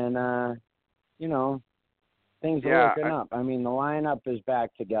 and things are looking up. I mean, the lineup is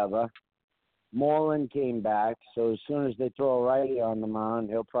back together. Moreland came back, so as soon as they throw a righty on the mound,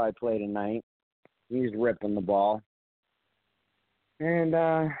 he'll probably play tonight. He's ripping the ball. And,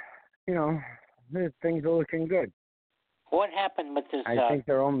 things are looking good. What happened with this? I think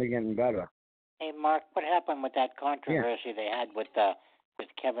they're only getting better. Hey, Mark, what happened with that controversy they had with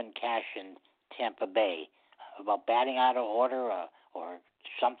Kevin Cash in Tampa Bay about batting out of order or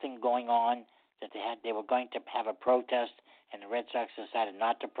something going on that they were going to have a protest and the Red Sox decided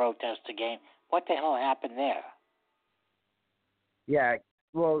not to protest the game? What the hell happened there? Yeah,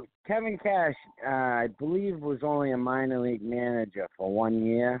 well, Kevin Cash, I believe, was only a minor league manager for 1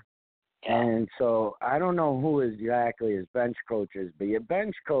 year. Yeah. And so I don't know who exactly his bench coach is, but your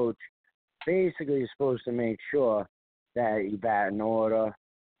bench coach basically is supposed to make sure that you bat in order,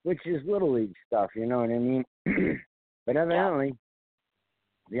 which is little league stuff, you know what I mean? But evidently,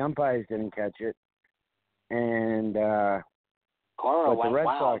 the umpires didn't catch it. And but the Red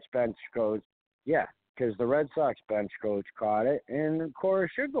Sox bench coach, because the Red Sox bench coach caught it, and Cora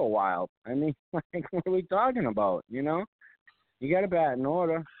should go wild. I mean, like, what are we talking about, you know? You got to bat in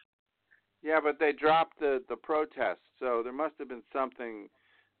order. Yeah, but they dropped the protest, so there must have been something,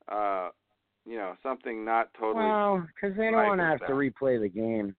 something not totally. Well, because they don't want to have to replay the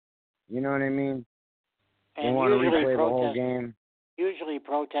game. You know what I mean? And they want to replay the whole game. Usually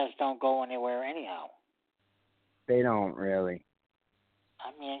protests don't go anywhere anyhow. They don't really.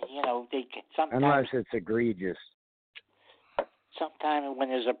 I mean, they sometimes. Unless it's egregious. Sometimes when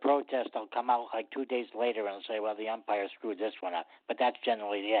there's a protest, they'll come out like 2 days later and say, well, the umpire screwed this one up. But that's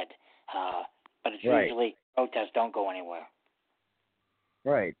generally it. But it's usually protests don't go anywhere.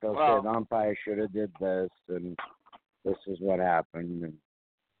 Right. They'll say the umpire should have did this, and this is what happened. And...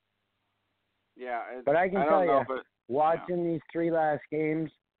 Yeah. But I can tell you, watching these 3 last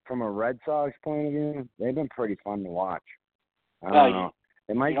games from a Red Sox point of view, they've been pretty fun to watch. I don't know.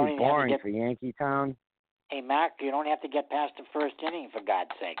 They might be boring for Yankee Town. Hey, Mac, you don't have to get past the first inning, for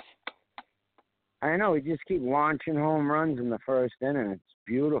God's sakes. I know. We just keep launching home runs in the first inning. It's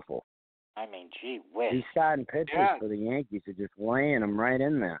beautiful. I mean, gee whiz. These starting pitchers for the Yankees are just laying them right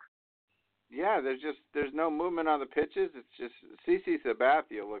in there. Yeah, there's no movement on the pitches. It's just CC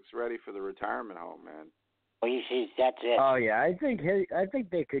Sabathia looks ready for the retirement home, man. Well, that's it. Oh yeah, I think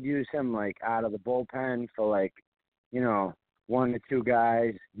they could use him like out of the bullpen for like, 1 to 2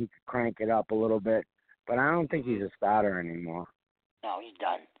 guys. He could crank it up a little bit, but I don't think he's a starter anymore. No, he's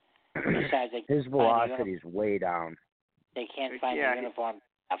done. Besides, his velocity's way down. They can't find a uniform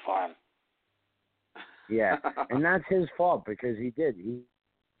for him. Yeah, and that's his fault because he's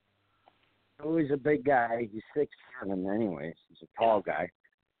always a big guy. He's 6'7" anyways. He's a tall guy,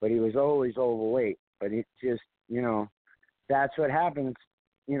 but he was always overweight. But it's just, that's what happens,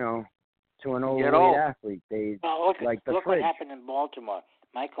 to an overweight athlete. Look fridge. What happened in Baltimore.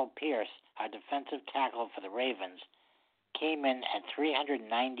 Michael Pierce, our defensive tackle for the Ravens, came in at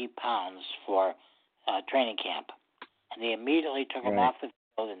 390 pounds for training camp. And they immediately took him off the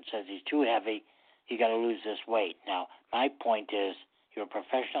field and says he's too heavy, you got to lose this weight. Now, my point is, you're a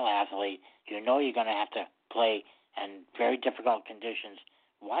professional athlete. You know you're going to have to play in very difficult conditions.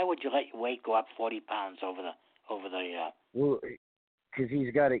 Why would you let your weight go up 40 pounds over the? Well, because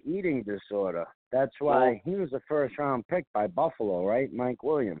he's got an eating disorder. That's why he was a first-round pick by Buffalo, right? Mike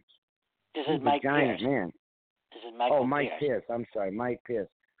Williams. This He's is Mike a giant Pierce. man. This is Michael Mike Pierce. I'm sorry, Mike Pierce.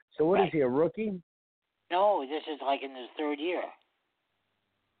 So what is he, a rookie? No, this is like in his third year.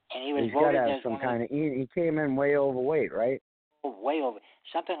 And he was He's got voted to have as some one kind of eating. He came in way overweight, right? way over,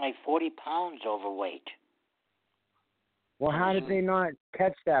 something like 40 pounds overweight. Well, how did they not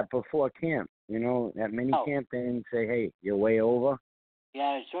catch that before camp? You know, at mini camp, they didn't say, hey, you're way over?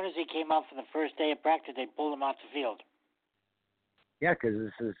 Yeah, as soon as he came out for the first day of practice, they pulled him off the field. Yeah, because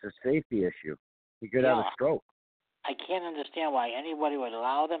this is a safety issue. He could have a stroke. I can't understand why anybody would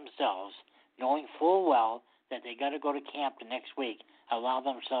allow themselves, knowing full well that they got to go to camp the next week, allow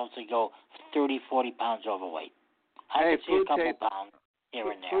themselves to go 30, 40 pounds overweight. I could see a couple pounds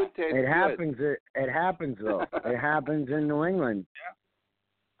here and there. It happens. It happens though. It happens in New England.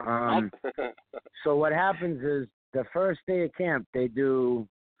 So what happens is the first day of camp they do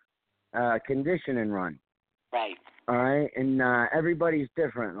conditioning run. Right. All right, and everybody's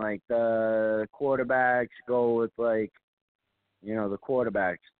different. Like the quarterbacks go with the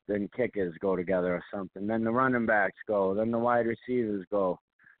quarterbacks, then kickers go together or something. Then the running backs go. Then the wide receivers go.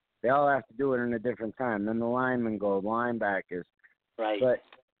 They all have to do it in a different time. Then the linemen go, the linebackers. Right. But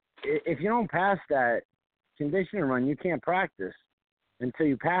if you don't pass that conditioning run, you can't practice until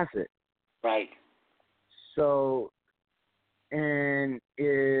you pass it. Right. So, and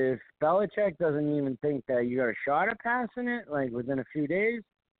if Belichick doesn't even think that you got a shot at passing it, like within a few days,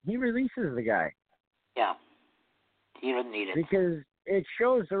 he releases the guy. Yeah. He doesn't need it. Because it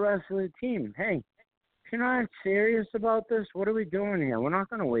shows the rest of the team, hey, if you're not serious about this, what are we doing here? We're not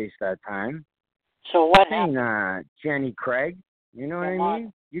going to waste that time. So what happened? Jenny Craig, you know what I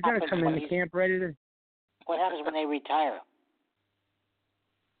mean? You got to come into camp ready to... What happens when they retire?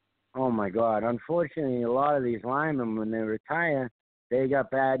 Oh, my God. Unfortunately, a lot of these linemen, when they retire, they got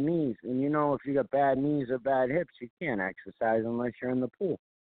bad knees. And, if you got bad knees or bad hips, you can't exercise unless you're in the pool.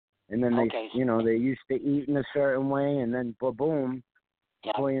 And then they used to eat in a certain way, and then boom,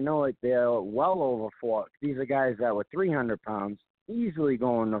 before you know it, they're well over 4. These are guys that were 300 pounds, easily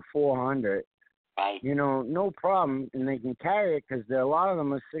going to 400. Right. No problem, and they can carry it because a lot of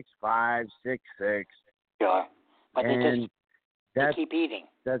them are 6'5", 6'6". Sure, but they keep eating.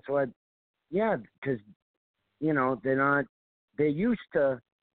 That's what, because they're used to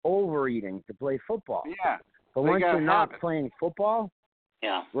overeating to play football. Yeah. But once you're not playing football,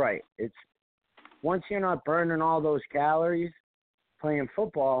 right. Once you're not burning all those calories playing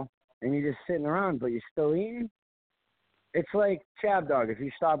football and you're just sitting around but you're still eating, it's like ChabDog. If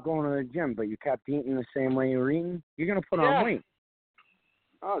you stop going to the gym but you kept eating the same way you were eating, you're going to put on weight.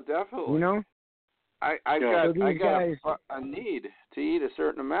 Oh, definitely. I got a need to eat a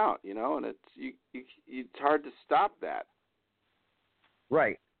certain amount, and it's hard to stop that.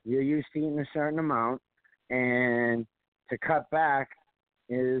 Right. You're used to eating a certain amount, and to cut back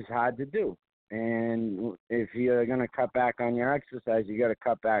is hard to do. And if you're going to cut back on your exercise, you got to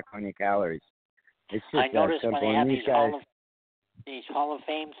cut back on your calories. It's just I noticed that simple. when they have and these Hall of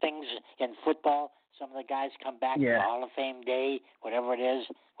Fame things in football, some of the guys come back for Hall of Fame Day, whatever it is,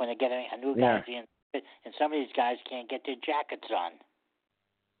 when they get a new guy in. And some of these guys can't get their jackets on.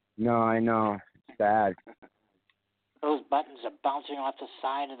 No, I know. It's bad. Those buttons are bouncing off the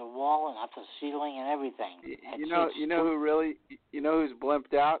side of the wall and off the ceiling and everything. Who's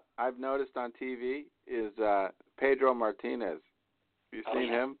blimped out? I've noticed on TV is Pedro Martinez. Have you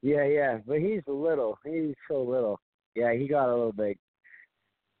seen him? Yeah, but he's little. He's so little. Yeah, he got a little big.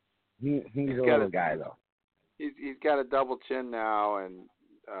 He's a little guy though. He's got a double chin now and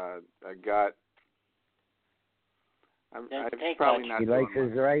a gut. Probably not. He likes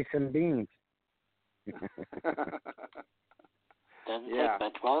his rice and beans. Doesn't take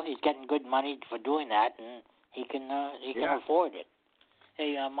much. Well, he's getting good money for doing that, and he can afford it.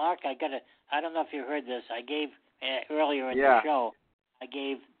 Hey, Mark, I don't know if you heard this. I gave earlier in the show. I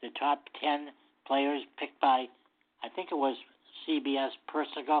gave the top 10 players picked by, I think it was CBS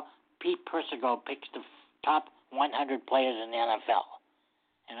Persico. Pete Persico picks the top 100 players in the NFL,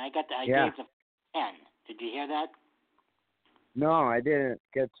 and I gave the 10. Did you hear that? No, I didn't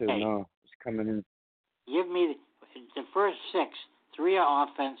get to. Hey, no, it's coming in. Give me the first 6. 3 are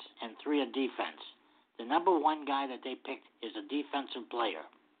offense and 3 are defense. The number 1 guy that they picked is a defensive player.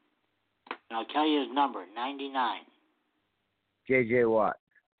 And I'll tell you his number, 99. J.J. Watt.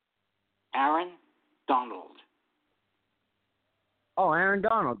 Aaron Donald. Oh, Aaron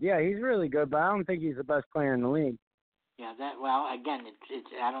Donald. Yeah, he's really good, but I don't think he's the best player in the league. Yeah, again, it's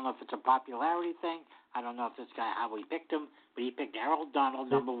I don't know if it's a popularity thing. I don't know if this guy, how he picked him, but he picked Aaron Donald,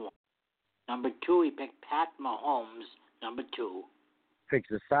 number 1. Number 2, he picked Pat Mahomes, number 2. Picks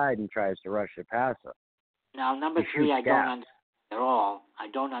the side and tries to rush the passer. Now, number 3, I don't understand at all. I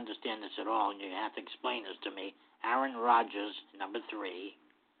don't understand this at all, and you have to explain this to me. Aaron Rodgers, number 3.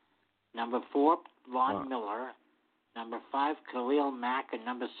 Number 4, Von Miller. Number 5, Khalil Mack, and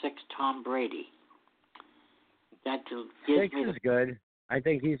number 6, Tom Brady. That gives 6 me is good. I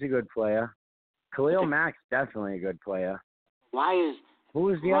think he's a good player. Khalil Mack's definitely a good player. Why is... Who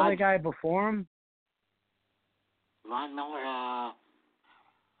was the other guy before him? Von Miller,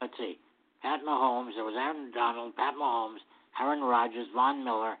 let's see. Pat Mahomes, there was Aaron Donald, Pat Mahomes, Aaron Rodgers, Von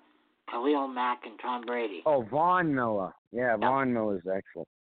Miller, Khalil Mack, and Tom Brady. Oh, Von Miller. Yeah, Von Miller's excellent.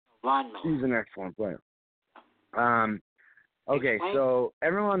 Von Miller. He's an excellent player. Okay, so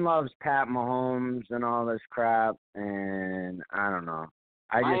everyone loves Pat Mahomes and all this crap, and I don't know.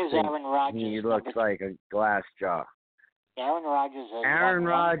 I just think Aaron Rodgers he looks like a glass jaw. Aaron Rodgers. Aaron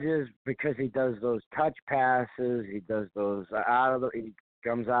Rodgers, because he does those touch passes, he does those he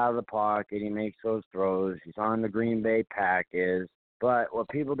comes out of the pocket, he makes those throws. He's on the Green Bay Packers. But what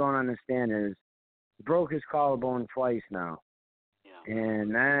people don't understand is he broke his collarbone twice now,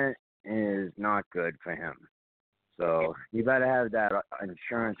 and that is not good for him. So you better have that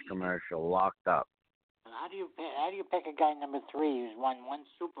insurance commercial locked up. How do you pick a guy number 3 who's won 1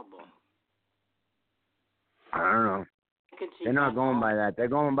 Super Bowl? I don't know. They're not going by that. They're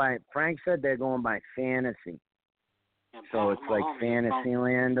going by, Frank said they're going by fantasy. Yeah, so it's like fantasy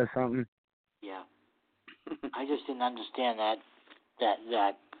land or something? Yeah. I just didn't understand that.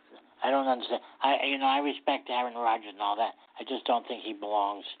 I don't understand. I respect Aaron Rodgers and all that. I just don't think he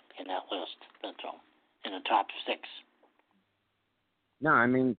belongs in that list. That's all. In the top 6. No, I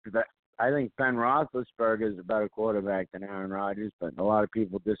mean, I think Ben Roethlisberger is a better quarterback than Aaron Rodgers, but a lot of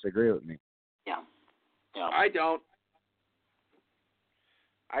people disagree with me. Yeah. I don't.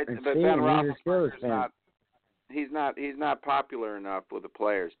 But Ben Roethlisberger's he's not popular enough with the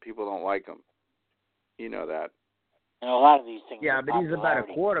players. People don't like him. You know that. And a lot of these things. Yeah, but he's a better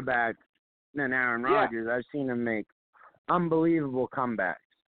quarterback than Aaron Rodgers. I've seen him make unbelievable comebacks.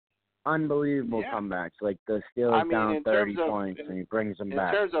 Comebacks, like the Steelers down 30 points, and he brings them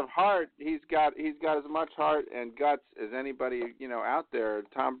back. In terms of heart, he's got as much heart and guts as anybody out there.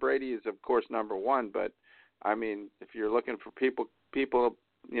 Tom Brady is, of course, number 1, but I mean, if you're looking for people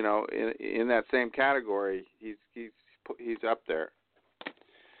in that same category, he's up there.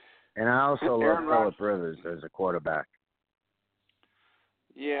 And I also love Phillip Rivers as a quarterback.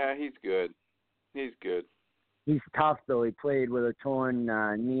 Yeah, he's good. He's tough, though. He played with a torn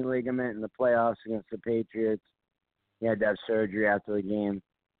knee ligament in the playoffs against the Patriots. He had to have surgery after the game.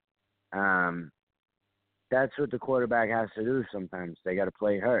 That's what the quarterback has to do sometimes. They got to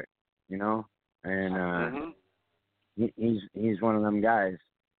play hurt, And he's one of them guys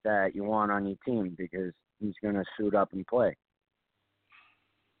that you want on your team because he's going to suit up and play.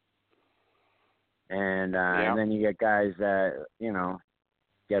 And then you get guys that,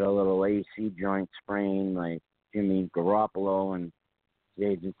 get a little AC joint sprain like Jimmy Garoppolo, and the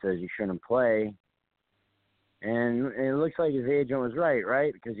agent says you shouldn't play. And it looks like his agent was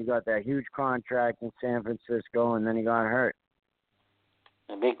right? Because he got that huge contract in San Francisco, and then he got hurt.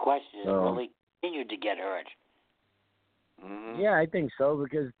 The big question is, will he continue to get hurt? Mm-hmm. Yeah, I think so,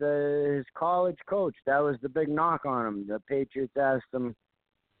 because his college coach, that was the big knock on him. The Patriots asked him,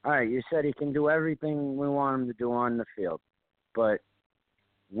 all right, you said he can do everything we want him to do on the field, but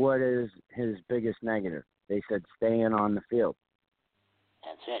what is his biggest negative? They said staying on the field.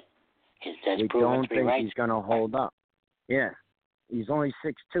 That's it. We don't think he's going to hold up. Yeah. He's only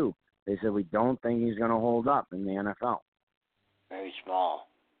 6'2". They said we don't think he's going to hold up in the NFL. Very small.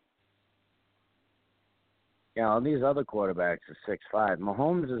 Yeah, all these other quarterbacks are 6'5".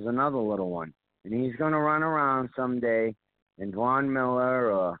 Mahomes is another little one. And he's going to run around someday, and Von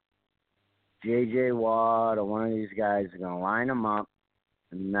Miller or J.J. Watt or one of these guys are going to line him up,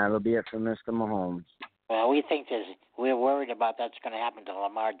 and that'll be it for Mr. Mahomes. Well, we're worried about that's going to happen to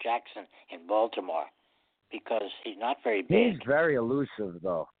Lamar Jackson in Baltimore because he's not very big. He's very elusive,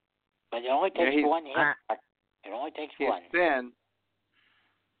 though. But it only takes one hit. It only takes one. He's thin.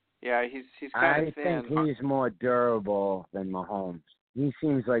 Yeah, he's kind of thin. I think he's more durable than Mahomes. He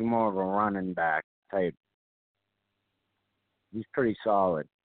seems like more of a running back type. He's pretty solid.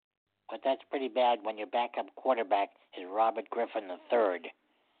 But that's pretty bad when your backup quarterback is Robert Griffin III,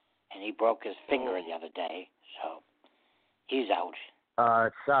 and he broke his finger the other day, so he's out.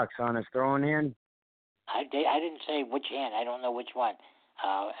 It sucks on his throwing hand. I didn't say which hand. I don't know which one.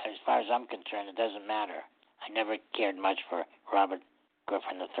 As far as I'm concerned, it doesn't matter. I never cared much for Robert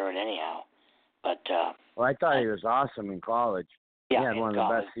Griffin III anyhow. But well, I thought he was awesome in college. Yeah, he had one of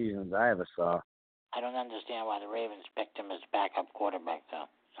the best seasons I ever saw. I don't understand why the Ravens picked him as backup quarterback, though.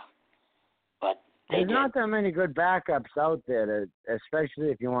 But there's not that many good backups out there, especially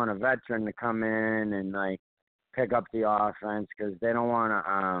if you want a veteran to come in and like pick up the offense, because they don't want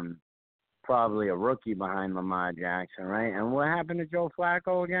to probably a rookie behind Lamar Jackson, right? And what happened to Joe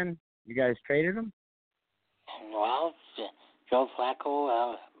Flacco again? You guys traded him? Well, Joe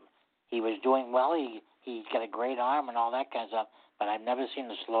Flacco, he was doing well. He's got a great arm and all that kind of stuff. But I've never seen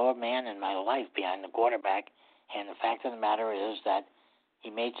a slower man in my life behind the quarterback. And the fact of the matter is that he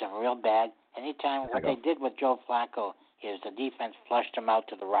made some real bad. Anytime what they did with Joe Flacco is the defense flushed him out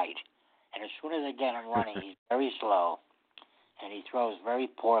to the right. And as soon as they get him running, he's very slow. And he throws very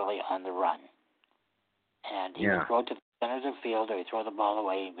poorly on the run. And he would throw to the center of the field or he'd throw the ball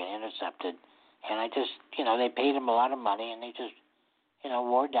away, he'd be intercepted. And I just, they paid him a lot of money and they just,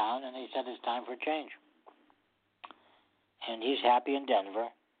 wore down and they said it's time for a change. And he's happy in Denver.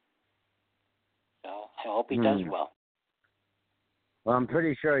 So I hope he does well. Well, I'm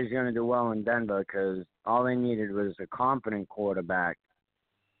pretty sure he's going to do well in Denver because all they needed was a competent quarterback.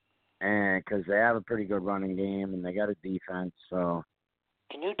 And because they have a pretty good running game and they got a defense, so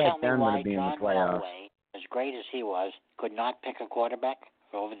can you tell me why John Elway, as great as he was, could not pick a quarterback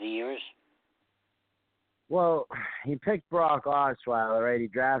for over the years? Well, he picked Brock Osweiler, right? He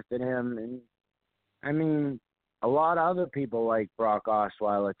drafted him, and I mean, a lot of other people like Brock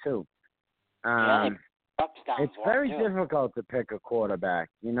Osweiler too. It's very difficult to pick a quarterback.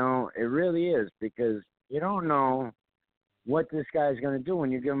 It really is because you don't know what this guy's going to do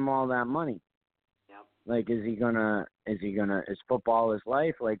when you give him all that money. Yep. Like, is football his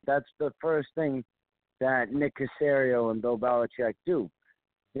life? Like, that's the first thing that Nick Caserio and Bill Belichick do.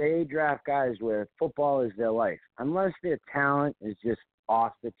 They draft guys where football is their life. Unless their talent is just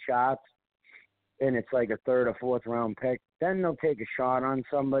off the charts and it's like a third or fourth round pick, then they'll take a shot on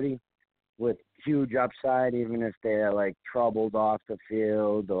somebody with huge upside, even if they're like troubled off the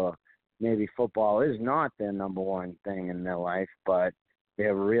field or maybe football is not their number one thing in their life, but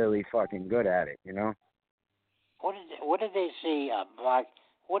they're really fucking good at it, What did they see, Maahk?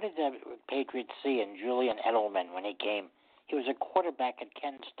 What did the Patriots see in Julian Edelman when he came? He was a quarterback at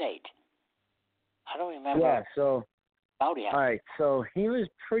Kent State. I don't remember. Yeah, so about him. All right, so he was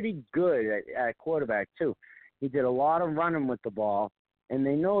pretty good at quarterback too. He did a lot of running with the ball, and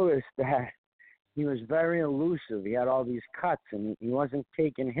they noticed that he was very elusive. He had all these cuts, and he wasn't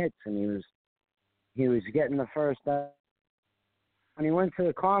taking hits, and he was getting the first down. When he went to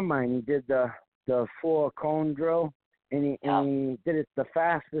the combine, he did the 4-cone drill, and he did it the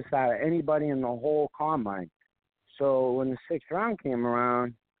fastest out of anybody in the whole combine. So when the 6th round came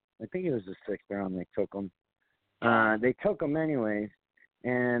around, I think it was the 6th round they took him. They took him anyways,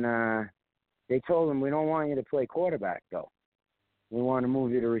 and they told him, we don't want you to play quarterback, though. We want to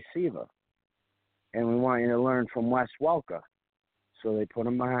move you to receiver. And we want you to learn from Wes Welker. So they put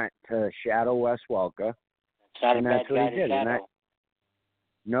him behind to shadow Wes Welker. And that's what he did.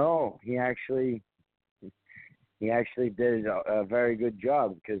 No, he actually did a very good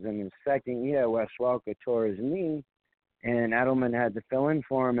job because in his second year, Wes Welker tore his knee, and Edelman had to fill in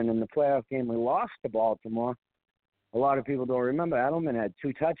for him. And in the playoff game we lost to Baltimore, a lot of people don't remember, Edelman had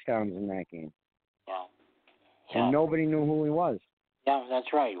 2 touchdowns in that game. Yeah. And nobody knew who he was. Yeah,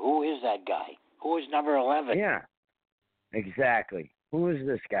 that's right. Who is that guy? Who is number 11? Yeah, exactly. Who is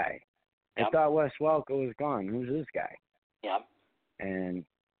this guy? Yep. I thought Wes Welker was gone. Who's this guy? Yep. And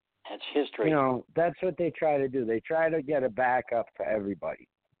that's history. That's what they try to do. They try to get a backup for everybody.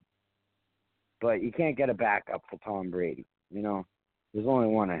 But you can't get a backup for Tom Brady. There's only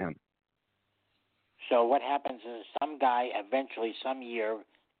one of him. So what happens is some guy eventually, some year,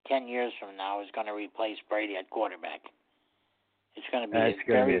 10 years from now, is going to replace Brady at quarterback. It's going to be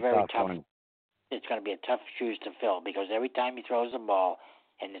very tough. One. It's going to be a tough shoes to fill because every time he throws the ball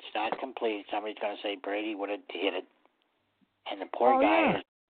and it's not complete, somebody's going to say Brady would have hit it. And the poor guy is...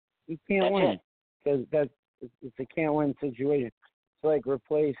 He can't win because it's a can't-win situation. It's like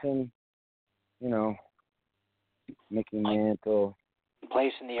replacing, Mickey Mantle.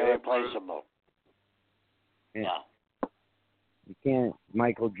 Replacing the irreplaceable. Yeah. You can't.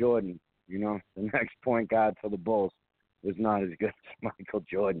 Michael Jordan, the next point guard for the Bulls was not as good as Michael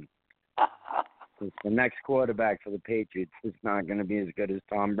Jordan. The next quarterback for the Patriots is not going to be as good as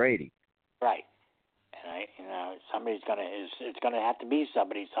Tom Brady. Right. And it's going to have to be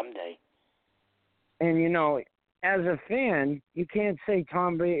somebody someday. And as a fan, you can't say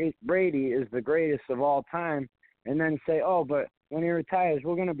Tom Brady is the greatest of all time and then say, oh, but when he retires,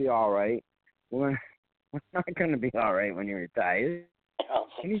 we're going to be all right. We're not going to be all right when he retires. What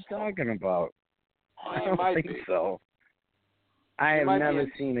are you talking about? I don't think so. I have never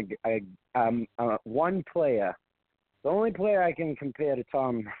seen one player. The only player I can compare to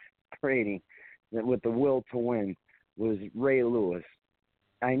Tom Brady with the will to win was Ray Lewis.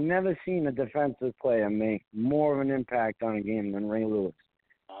 I never seen a defensive player make more of an impact on a game than Ray Lewis.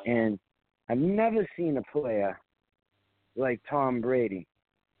 And I've never seen a player like Tom Brady,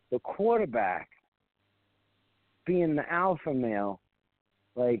 the quarterback, being the alpha male,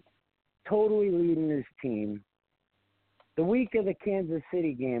 like totally leading his team. The week of the Kansas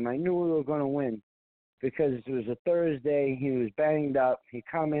City game, I knew we were going to win because it was a Thursday. He was banged up. He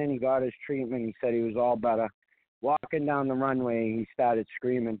come in, he got his treatment. He said he was all better. Walking down the runway, he started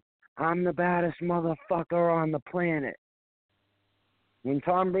screaming, I'm the baddest motherfucker on the planet. When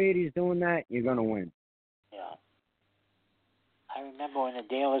Tom Brady's doing that, you're going to win. Yeah. I remember when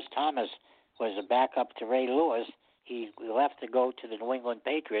Dallas Thomas was a backup to Ray Lewis, he left to go to the New England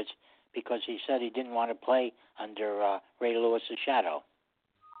Patriots because he said he didn't want to play under Ray Lewis's shadow.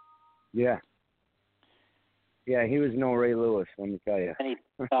 Yeah. Yeah, he was no Ray Lewis, let me tell you. And he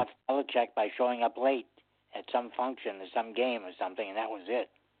put off Belichick by showing up late at some function or some game or something, and that was it.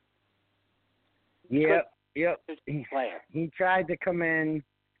 Yep. He tried to come in.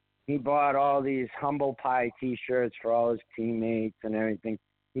 He bought all these humble pie T-shirts for all his teammates and everything.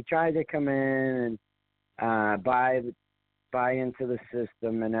 He tried to come in and buy into the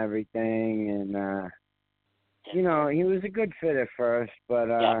system and everything. And, you know, he was a good fit at first, but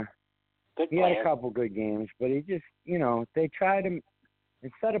he had a couple good games. But he just, you know, they tried him.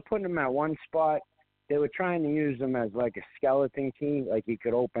 Instead of putting him at one spot, they were trying to use him as like a skeleton key, like he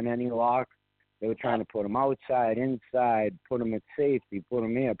could open any lock. They were trying to put him outside, inside, put him at safety, put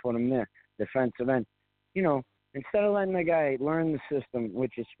him here, put him there, defensive end. You know, instead of letting the guy learn the system,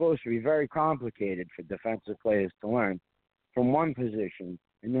 which is supposed to be very complicated for defensive players to learn, from one position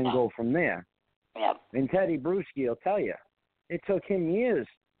and then go from there. Yeah. And Teddy Bruschi will tell you, it took him years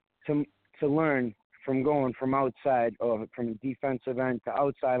to learn from going from outside or from defensive end to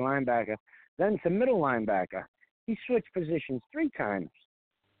outside linebacker, then to middle linebacker. He switched positions 3 times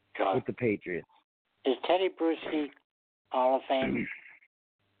with the Patriots. Is Teddy Bruschi Hall of Fame?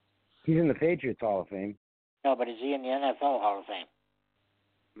 He's in the Patriots Hall of Fame. No, but is he in the NFL Hall of Fame?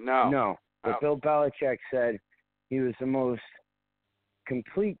 No. But Bill Belichick said he was the most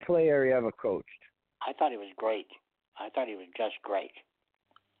complete player he ever coached. I thought he was great. I thought he was just great.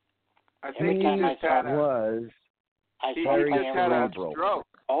 I think he just had a stroke.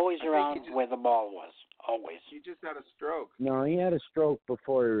 Always around where the ball was. Always. He just had a stroke. No, he had a stroke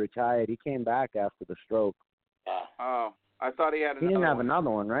before he retired. He came back after the stroke. Yeah. Oh, I thought he had another one. He didn't have another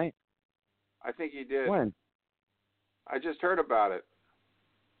one, right? I think he did. When? I just heard about it.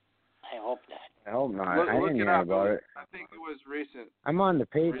 I hope not. I hope not. I didn't hear about it. I think it was recent. I'm on the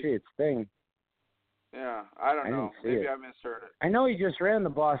Patriots thing. Yeah, I don't know. Maybe I misheard it. I know he just ran the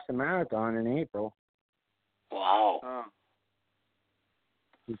Boston Marathon in April. Wow. Oh.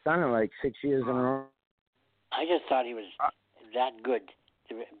 He's done it like 6 years in a row. I just thought he was that good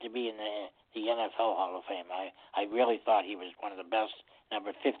to be in the NFL Hall of Fame. I really thought he was one of the best.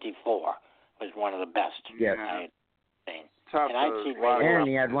 Number 54 was one of the best. Yes. And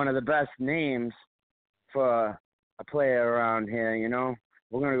he had one of the best names for a player around here, you know.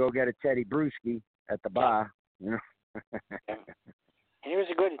 We're going to go get a Teddy Bruschi at the bar, you know. And he was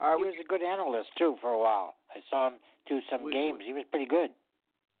a good analyst, too, for a while. I saw him do some games. He was pretty good.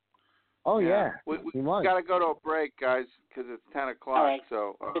 Oh, yeah. We got to go to a break, guys, because it's 10 o'clock. All right.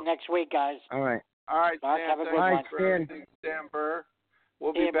 So, next week, guys. All right. All right, Maahk, Stan, have a good thanks one. for everything. Stan Burr.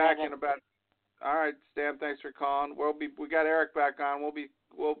 We'll be back in about. All right, Stan, thanks for calling. We got Eric back on. We'll be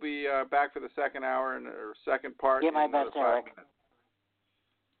back for the second hour or second part. Give my best, Eric.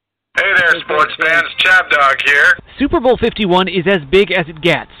 Hey there, sports fans. ChabDog here. Super Bowl 51 is as big as it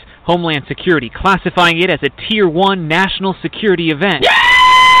gets. Homeland Security classifying it as a Tier 1 national security event. Yeah!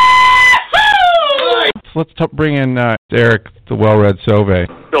 Let's bring in Eric, the well-read Sauve.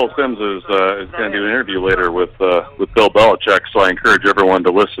 Bill Sims is going to do an interview later with Bill Belichick, so I encourage everyone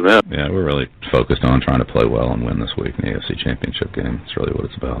to listen in. Yeah, we're really focused on trying to play well and win this week in the AFC Championship game. That's really what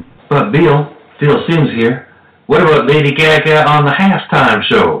it's about. But Phil Sims here. What about Lady Gaga on the halftime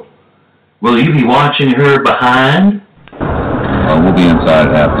show? Will you be watching her behind? We'll be inside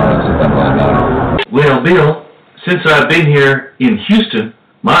at halftime, so that might matter. Well, Bill, since I've been here in Houston,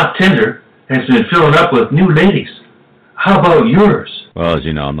 my Tinder has been filling up with new ladies. How about yours? Well, as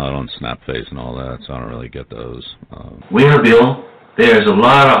you know, I'm not on Snapface and all that, so I don't really get those. Well, Bill, there's a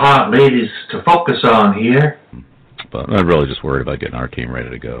lot of hot ladies to focus on here. But I'm really just worried about getting our team ready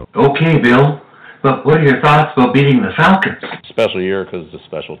to go. Okay, Bill, but what are your thoughts about beating the Falcons? Special year because it's a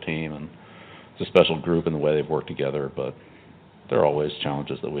special team and it's a special group in the way they've worked together, but there are always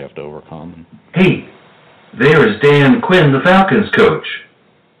challenges that we have to overcome. Hey, there is Dan Quinn, the Falcons coach.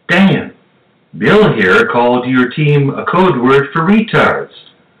 Dan, Bill here called your team a code word for retards.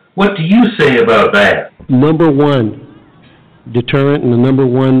 What do you say about that? Number one deterrent and the number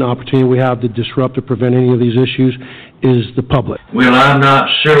one opportunity we have to disrupt or prevent any of these issues is the public. Well, I'm not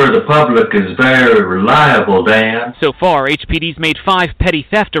sure the public is very reliable, Dan. So far, HPD's made 5 petty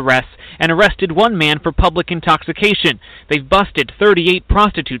theft arrests and arrested 1 man for public intoxication. They've busted 38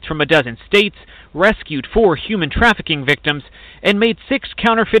 prostitutes from a dozen states, rescued 4 human trafficking victims, and made 6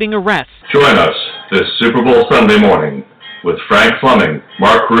 counterfeiting arrests. Join us this Super Bowl Sunday morning with Frank Fleming,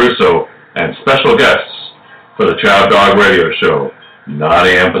 Mark Caruso, and special guests for the ChabDog Radio Show, 9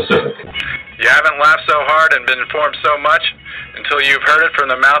 a.m. Pacific. You haven't laughed so hard and been informed so much until you've heard it from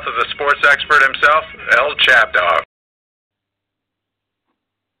the mouth of the sports expert himself, El ChabDog.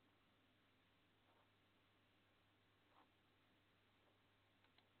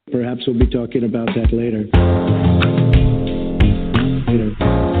 Perhaps we'll be talking about that later.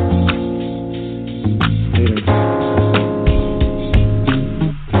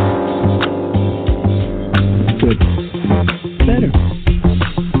 Good. Better.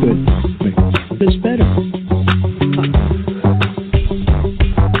 Good. Wait. It's better.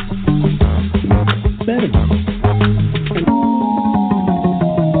 Better.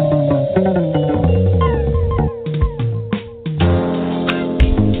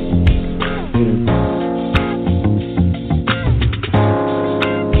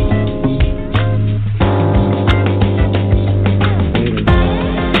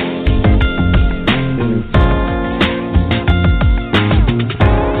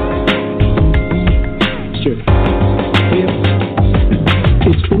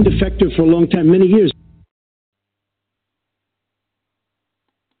 For a long time, many years.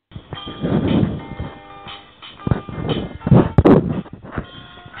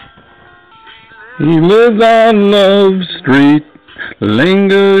 He lives on Love Street,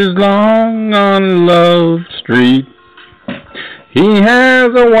 lingers long on Love Street. He has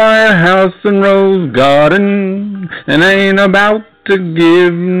a White House and rose garden, and ain't about to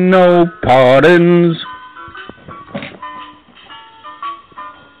give no pardons.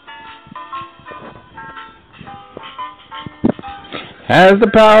 Has the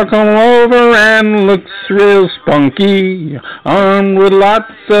power come over and looks real spunky, armed with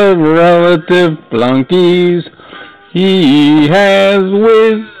lots of relative flunkies. He has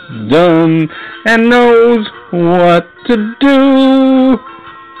wisdom and knows what to do.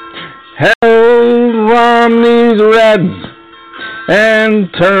 Held Romney's reds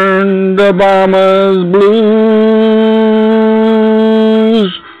and turned Obama's blues.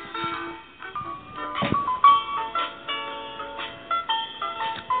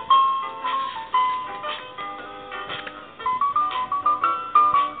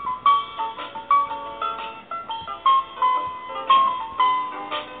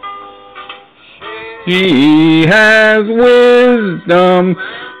 He has wisdom,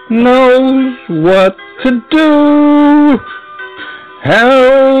 knows what to do.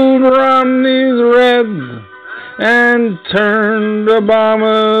 Held Romney's reds and turned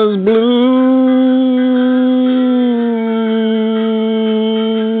Obama's blues.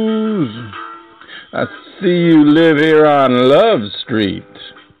 I see you live here on Love Street,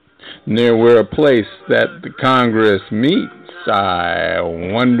 near where a place that the Congress meets. I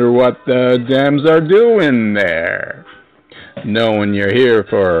wonder what the Dems are doing there, knowing you're here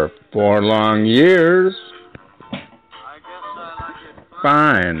for 4 long years. I guess I like it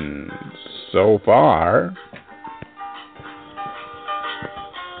fine so far.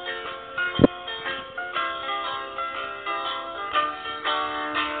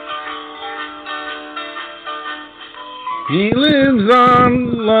 He lives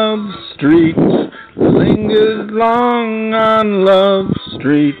on Love Street, lingers long on Love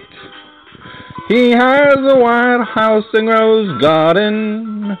Street. He has a White House and rose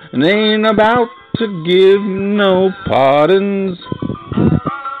garden, and ain't about to give no pardons.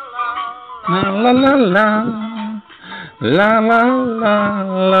 La la la la, la la la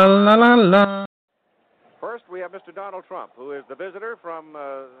la la la la. First, we have Mr. Donald Trump, who is the visitor from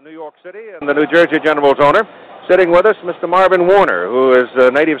New York City and the New Jersey General's owner. Sitting with us, Mr. Marvin Warner, who is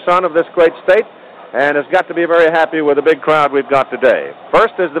a native son of this great state and has got to be very happy with the big crowd we've got today.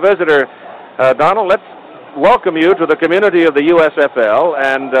 First is the visitor. Donald, let's welcome you to the community of the USFL,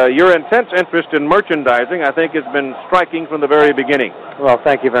 and your intense interest in merchandising, I think, has been striking from the very beginning. Well,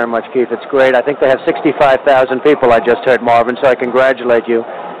 thank you very much, Keith. It's great. I think they have 65,000 people, I just heard, Marvin, so I congratulate you.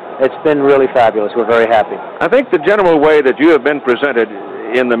 It's been really fabulous. We're very happy. I think the general way that you have been presented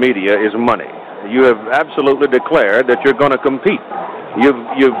in the media is money. You have absolutely declared that you're going to compete. You've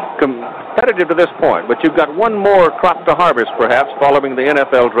competitive to this point, but you've got one more crop to harvest, perhaps, following the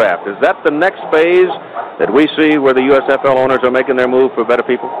NFL draft. Is that the next phase that we see where the USFL owners are making their move for better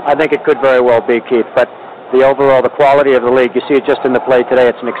people? I think it could very well be, Keith, but the quality of the league, you see it just in the play today.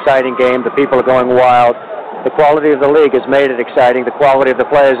 It's an exciting game. The people are going wild. The quality of the league has made it exciting. The quality of the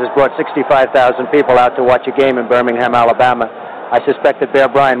players has brought 65,000 people out to watch a game in Birmingham, Alabama. I suspect that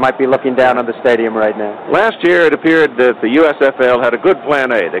Bear Bryant might be looking down on the stadium right now. Last year, it appeared that the USFL had a good Plan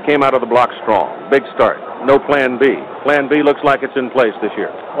A. They came out of the block strong. Big start. No Plan B. Plan B looks like it's in place this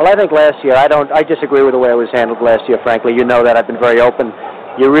year. Well, I think last year, I disagree with the way it was handled last year, frankly. You know that. I've been very open.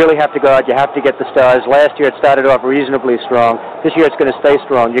 You really have to go out. You have to get the stars. Last year, it started off reasonably strong. This year, it's going to stay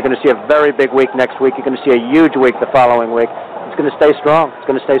strong. You're going to see a very big week next week. You're going to see a huge week the following week. It's going to stay strong. It's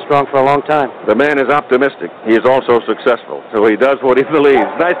going to stay strong for a long time. The man is optimistic. He is also successful, so he does what he believes.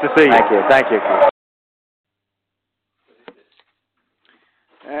 Nice to see you. Thank you. Thank you.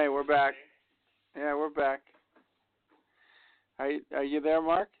 Hey, we're back. Yeah, we're back. Are you there,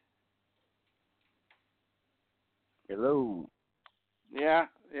 Mark? Hello. Yeah,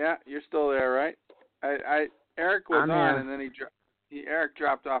 you're still there, right? Eric was I'm on, here. and then Eric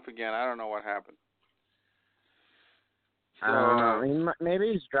dropped off again. I don't know what happened. So,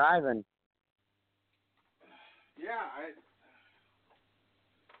 maybe he's driving. Yeah,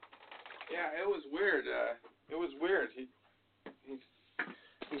 it was weird. He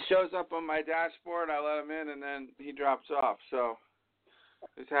shows up on my dashboard. I let him in, and then he drops off. So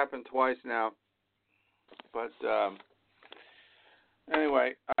this happened twice now. But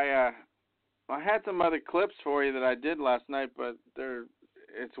anyway, I had some other clips for you that I did last night, but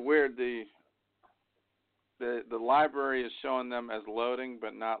it's weird. The library is showing them as loading,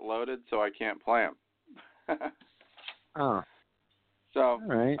 but not loaded, so I can't play them. Oh. So, all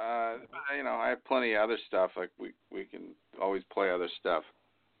right. I have plenty of other stuff. Like we can always play other stuff.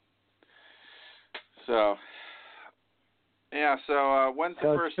 So, yeah. So when's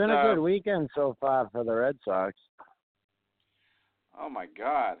the first? It's been a good weekend so far for the Red Sox. Oh my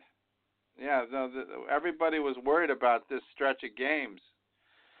God. Yeah. Everybody was worried about this stretch of games.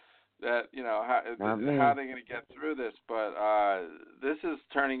 That how they're going to get through this, but this is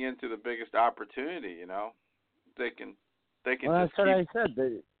turning into the biggest opportunity. They can. Well, that's what I said.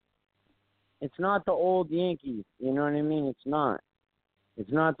 It's not the old Yankees. You know what I mean? It's not.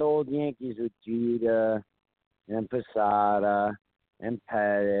 It's not the old Yankees with Jeter and Posada and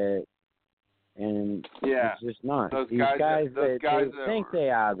Pettit, and yeah, it's just not. Those These guys they think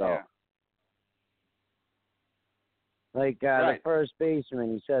they are though. Yeah. Like right. The first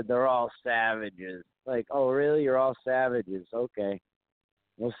baseman, he said they're all savages. Like, oh really? You're all savages? Okay,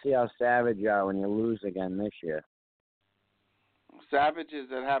 we'll see how savage you are when you lose again this year. Savages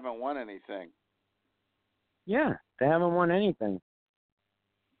that haven't won anything. Yeah, they haven't won anything.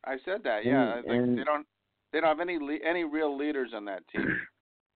 I said that. Yeah, they don't have any real leaders on that team.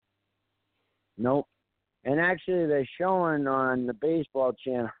 Nope. And actually, they're showing on the baseball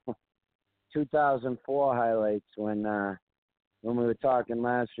channel 2004 highlights when we were talking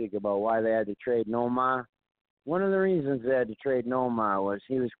last week about why they had to trade Nomar. One of the reasons they had to trade Nomar was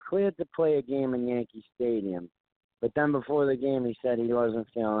he was cleared to play a game in Yankee Stadium, but then before the game he said he wasn't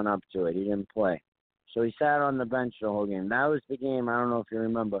feeling up to it. He didn't play. So he sat on the bench the whole game. That was the game, I don't know if you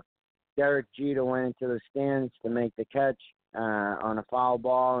remember, Derek Jeter went into the stands to make the catch on a foul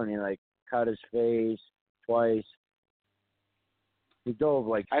ball, and he cut his face twice. He dove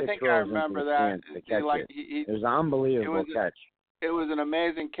 6 I think rows I remember into the that. stands to catch it. It was an unbelievable catch. It was an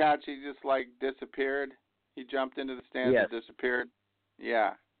amazing catch. He just disappeared. He jumped into the stands and disappeared.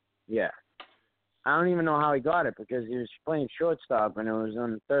 Yeah. Yeah. I don't even know how he got it because he was playing shortstop and it was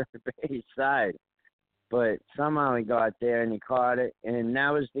on the third base side. But somehow he got there and he caught it. And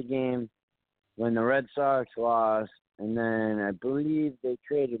that was the game when the Red Sox lost. And then I believe they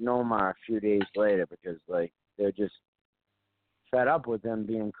traded Nomar a few days later because they're just fed up with him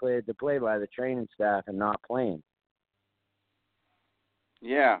being cleared to play by the training staff and not playing.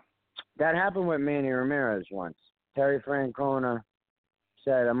 Yeah. That happened with Manny Ramirez once. Terry Francona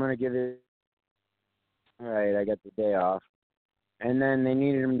said, I'm going to give you... All right, I got the day off. And then they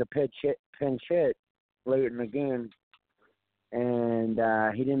needed him to pinch hit late in the game. And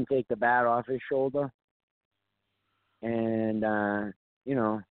he didn't take the bat off his shoulder. And,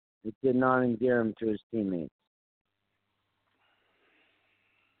 It did not endear him to his teammates.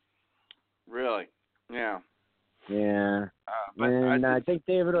 Really? Yeah. Yeah. But and I think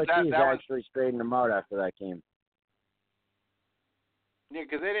David Ortiz actually straightened him out after that game. Yeah,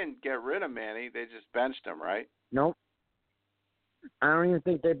 because they didn't get rid of Manny. They just benched him, right? Nope. I don't even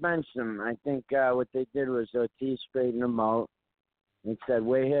think they benched him. I think what they did was Ortiz straightened him out and said,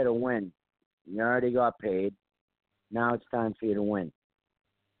 we're here to win. You already got paid. Now it's time for you to win.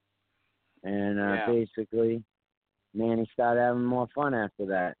 And basically, Manny started having more fun after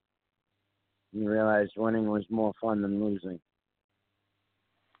that. He realized winning was more fun than losing.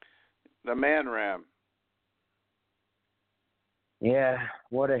 The man ram. Yeah,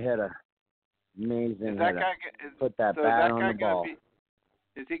 what a hitter. Amazing Is that hitter. guy, Put that so bat is that on guy the ball.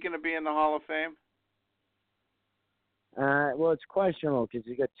 Is he going to be in the Hall of Fame? Well, it's questionable because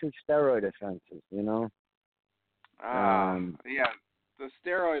he got 2 steroid offenses, you know? Yeah, the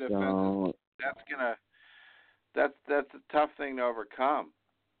steroid offenses, that's a tough thing to overcome.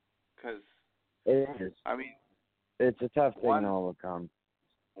 Because it is. I mean, it's a tough thing to overcome.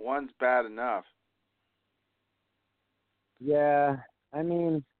 One's bad enough. Yeah, I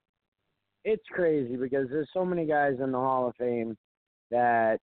mean, it's crazy because there's so many guys in the Hall of Fame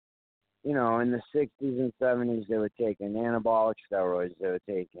that, you know, in the 60s and 70s, they were taking anabolic steroids, they were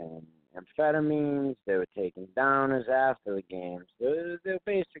taking amphetamines, they were taking downers after the games. They're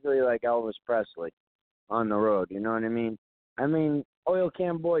basically like Elvis Presley on the road, you know what I mean? I mean, Oil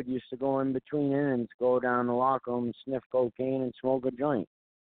Can Boyd used to go in between innings, go down the locker room, sniff cocaine, and smoke a joint.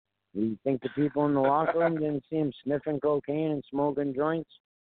 You think the people in the locker room didn't see him sniffing cocaine and smoking joints?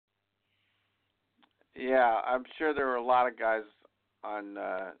 Yeah, I'm sure there were a lot of guys on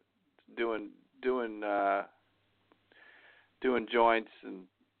doing joints, and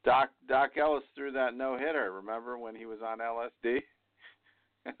Doc Ellis threw that no-hitter. Remember when he was on LSD?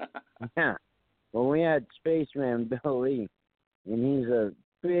 Yeah. Well, we had Spaceman Bill Lee, and he's a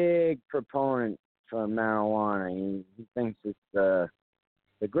big proponent for marijuana. He thinks it's the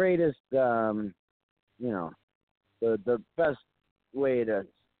greatest, you know, the best way to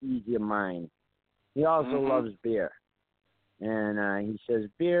ease your mind. He also loves beer. And he says,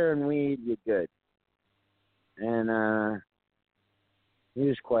 beer and weed, you're good. And he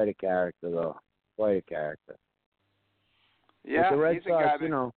was quite a character, though. Quite a character. Yeah, but the Red he's Sox, a guy that, you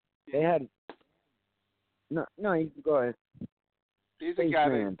know, they had... No, you can go ahead. He's a guy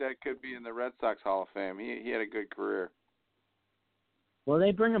that could be in the Red Sox Hall of Fame. He had a good career. Well,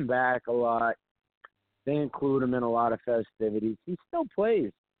 they bring him back a lot. They include him in a lot of festivities. He still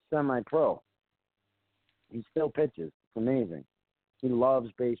plays semi-pro. He still pitches. It's amazing. He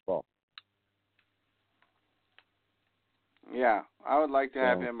loves baseball. Yeah, I would like to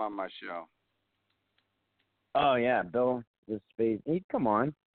have him on my show. Oh, yeah, Bill, the space. He'd come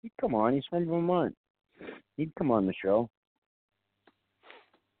on. He's from Vermont. He'd come on the show.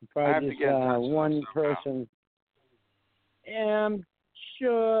 Probably just one person. Yeah, I'm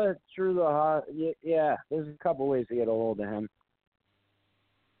sure through the yeah. There's a couple ways to get a hold of him.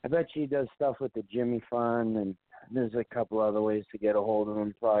 I bet he does stuff with the Jimmy Fund, and there's a couple other ways to get a hold of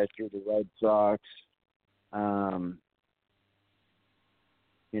him. Probably through the Red Sox.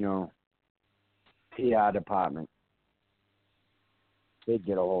 You know, PR department. They'd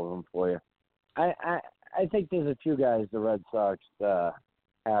get a hold of him for you. I think there's a few guys the Red Sox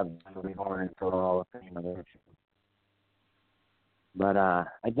have going into the Hall of Fame. But I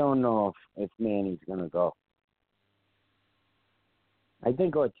don't know if Manny's going to go. I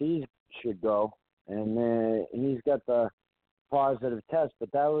think Ortiz should go, and he's got the positive test,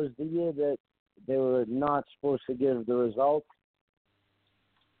 but that was the year that they were not supposed to give the results.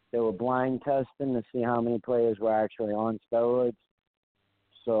 They were blind testing to see how many players were actually on steroids.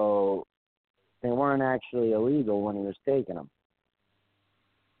 So they weren't actually illegal when he was taking them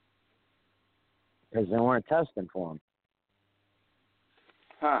because they weren't testing for him.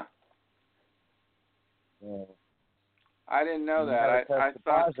 Huh. Yeah. I didn't know that. I thought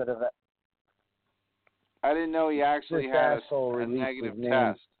positive. I didn't know he actually had a negative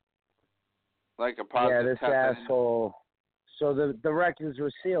test, like a positive test. Yeah, this asshole. So the records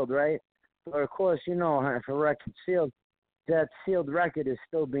were sealed, right? But of course, you know, if a record's sealed, that sealed record is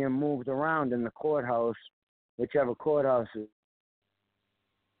still being moved around in the courthouse, whichever courthouse is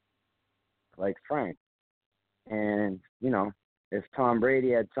like Frank. And, you know, if Tom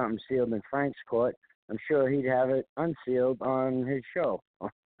Brady had something sealed in Frank's court, I'm sure he'd have it unsealed on his show.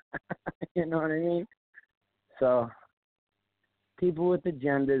 You know what I mean? So people with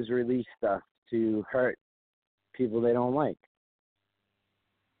agendas release stuff to hurt people they don't like.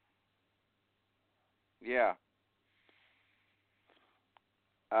 Yeah.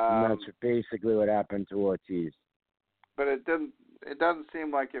 And that's basically what happened to Ortiz. But it doesn't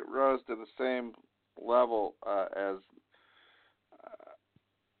seem like it rose to the same level as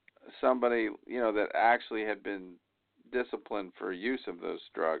somebody, that actually had been disciplined for use of those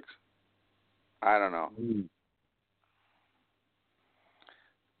drugs. I don't know.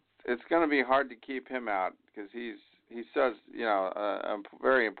 It's going to be hard to keep him out because he's such, a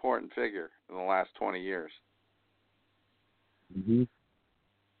very important figure in the last 20 years. Mm-hmm.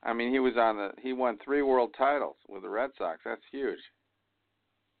 I mean, he won 3 world titles with the Red Sox. That's huge.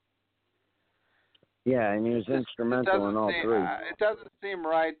 Yeah, and he was instrumental in all 3. It doesn't seem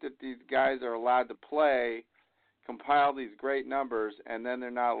right that these guys are allowed to play, compile these great numbers, and then they're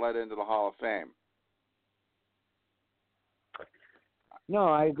not let into the Hall of Fame. No,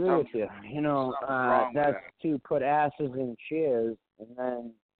 I agree with you. That's to put asses in chairs, and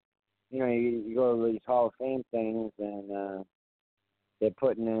then, you go to these Hall of Fame things, and they're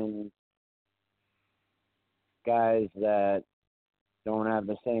putting in guys that don't have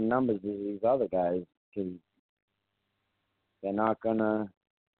the same numbers as these other guys, because they're not going to,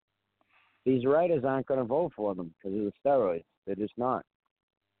 these writers aren't going to vote for them because of the steroids. They're just not.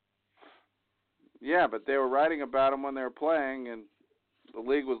 Yeah, but they were writing about them when they were playing, and the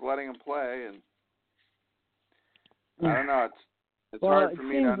league was letting them play, and I don't know, it's hard for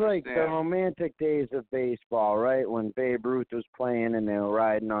me to understand. Well, it seems like the romantic days of baseball, right, when Babe Ruth was playing and they were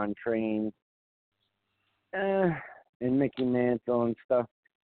riding on trains, and Mickey Mantle and stuff.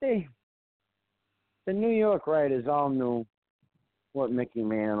 The New York writers all knew what Mickey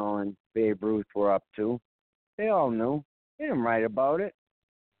Mantle and Babe Ruth were up to. They all knew. They didn't write about it.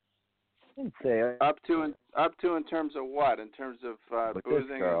 They didn't say it. Up to in terms of what? In terms of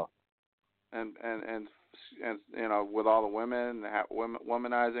boozing and with all the women,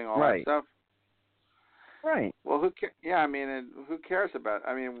 womanizing, all that stuff. Right. Well, who cares about?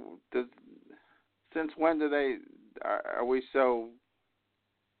 I mean, since when do they? Are we so?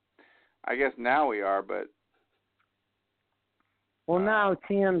 I guess now we are, but. Well, now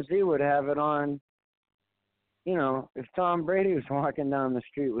TMZ would have it on. If Tom Brady was walking down the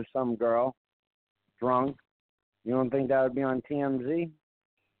street with some girl, drunk, you don't think that would be on TMZ?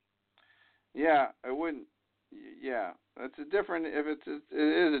 Yeah, it wouldn't. Yeah, it's a different. It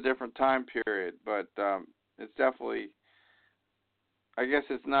is a different time period, but it's definitely. I guess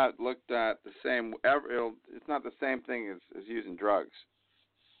it's not looked at the same. It's not the same thing as using drugs.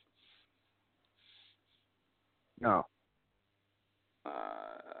 No.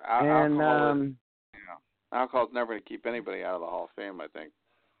 Alcohol's never going to keep anybody out of the Hall of Fame, I think.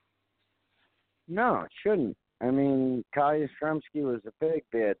 No, it shouldn't. I mean, Kyle Yastrzemski was a big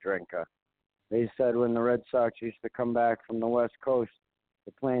beer drinker. They said when the Red Sox used to come back from the West Coast,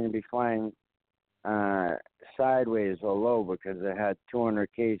 the plane would be flying sideways or low because it had 200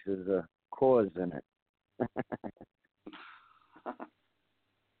 cases of Coors in it.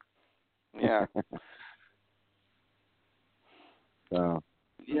 Yeah. So.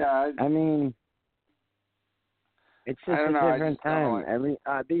 Yeah. I mean, it's just a different time.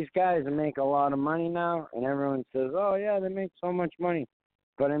 These guys make a lot of money now, and everyone says, "Oh yeah, they make so much money."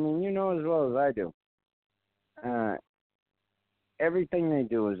 But I mean, you know as well as I do. Everything they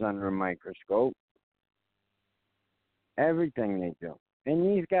do is under a microscope. Everything they do, and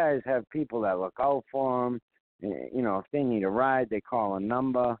these guys have people that look out for them. If they need a ride, they call a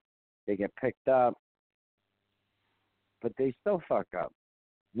number. They get picked up, but they still fuck up.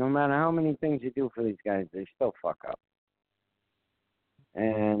 No matter how many things you do for these guys, they still fuck up.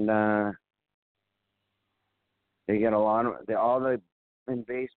 And they get a lot of in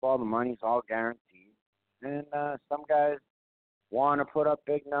baseball, the money's all guaranteed. And some guys want to put up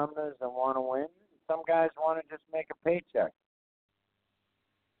big numbers and want to win. Some guys want to just make a paycheck.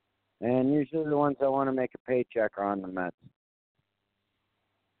 And usually the ones that want to make a paycheck are on the Mets.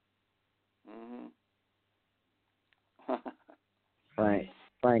 Mm-hmm.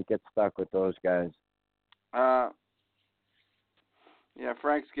 Frank gets stuck with those guys. Yeah,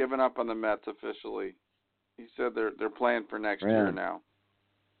 Frank's given up on the Mets officially. He said they're playing for next year now.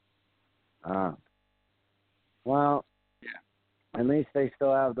 Well, yeah. At least they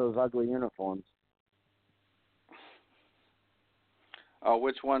still have those ugly uniforms. Oh,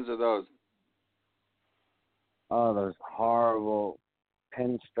 which ones are those? Oh, those horrible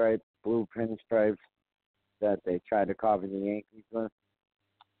blue pinstripes that they tried to copy the Yankees with.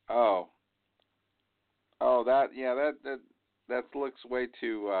 Oh, that looks way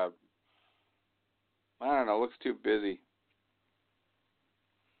too. I don't know. Looks too busy.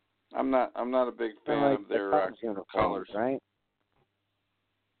 I'm not a big fan of their colors. Right?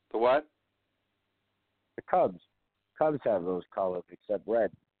 The what? The Cubs. Cubs have those colors except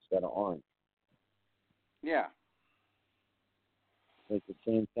red. instead of orange. Yeah. It's the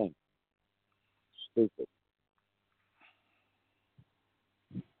same thing. Stupid.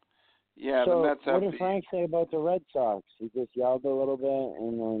 Yeah, so the Mets have what did Frank say about the Red Sox? He just yelled a little bit,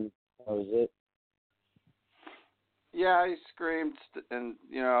 and then that was it. Yeah, he screamed and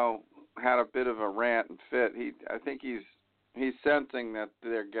had a bit of a rant and fit. I think he's sensing that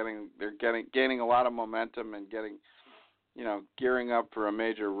they're gaining a lot of momentum and getting, gearing up for a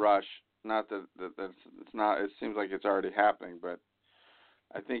major rush. Not that it's not. It seems like it's already happening, but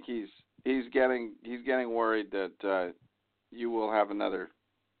I think he's getting worried that you will have another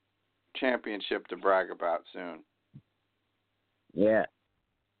championship to brag about soon. Yeah,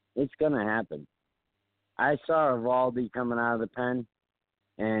 it's gonna happen. I saw Evaldi coming out of the pen,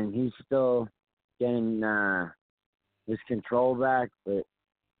 and he's still getting his control back, but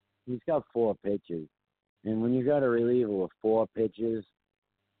he's got 4 pitches. And when you got a reliever with 4 pitches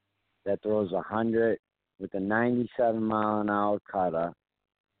that throws 100 with a 97-mile-an-hour cutter,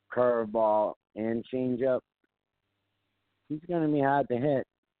 curveball, and changeup, he's going to be hard to hit.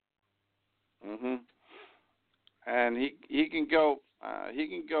 And he can go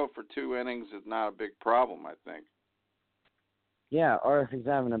for 2 innings is not a big problem, I think. Yeah, or if he's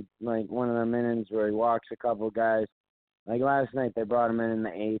having one of them innings where he walks a couple of guys. Like last night, they brought him in the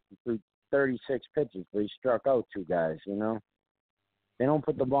 8th and threw 36 pitches, but he struck out 2 guys, They don't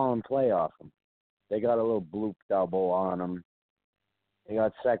put the ball in play off him. They got a little bloop double on him. They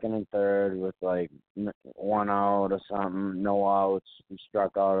got second and third with 1 out or something, no outs. He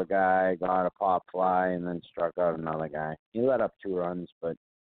struck out a guy, got a pop fly, and then struck out another guy. He let up 2 runs, but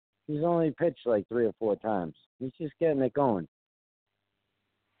he's only pitched 3 or 4 times. He's just getting it going.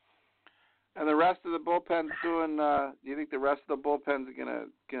 And the rest of the bullpen's doing. Do you think the rest of the bullpen's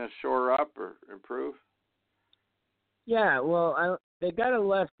gonna shore up or improve? Yeah, well, they got a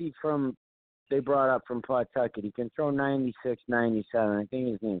lefty they brought up from Pawtucket. He can throw 96, 97. I think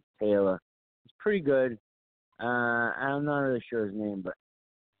his name's Taylor. He's pretty good. I'm not really sure his name, but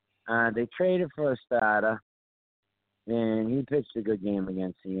they traded for a starter, and he pitched a good game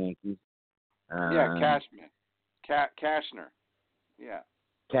against the Yankees. Cashner. Yeah.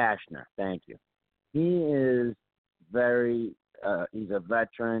 Cashner, thank you. He is he's a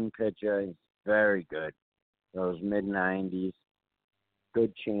veteran pitcher. He's very good. Those mid-90s.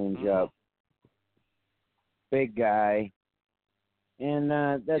 Good changeup. Big guy. And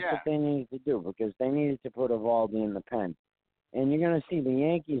that's what they needed to do because they needed to put Evaldi in the pen. And you're going to see the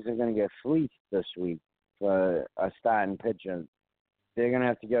Yankees are going to get fleeced this week for a starting pitcher. They're going to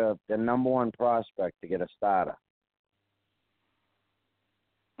have to get the number 1 prospect to get a starter.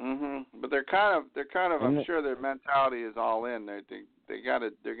 But they're kind of. I'm sure their mentality is all in. They're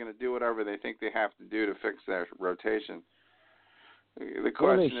going to do whatever they think they have to do to fix their rotation. The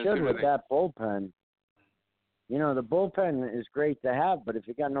question they should with that bullpen. The bullpen is great to have, but if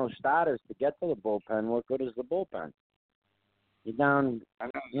you got no starters to get to the bullpen, what good is the bullpen? You're down,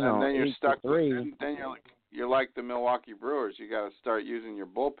 and then you're stuck 3. Then you're like the Milwaukee Brewers. You got to start using your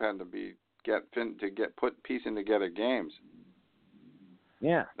bullpen to get put piecing together games.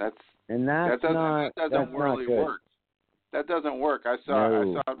 Yeah, that doesn't really work. That doesn't work. I saw.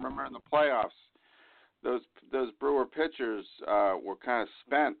 Remember in the playoffs, those Brewer pitchers were kind of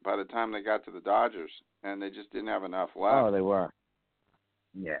spent by the time they got to the Dodgers, and they just didn't have enough left. Oh, they were.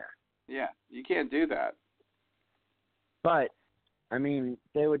 Yeah. Yeah, you can't do that. But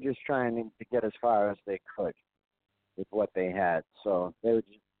they were just trying to get as far as they could with what they had. So that's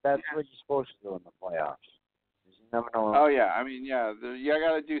what you're supposed to do in the playoffs. You never know. Oh yeah, you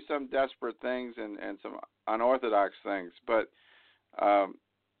got to do some desperate things and some unorthodox things, but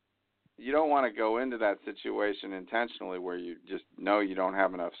you don't want to go into that situation intentionally where you just know you don't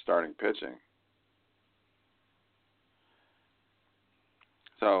have enough starting pitching.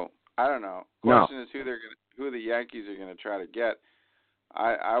 So I don't know. Question is who the Yankees are going to try to get.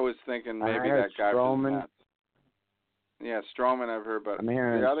 I was thinking maybe that guy from the Mets. Yeah, Stroman I've heard, but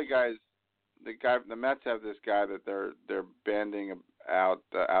the other guys, the Mets have this guy that they're banding out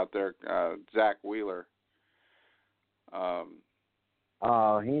there, Zach Wheeler.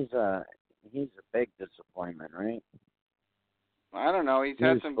 He's a big disappointment, right? I don't know. He's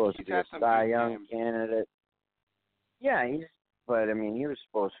had some Cy Young candidate. Yeah, he was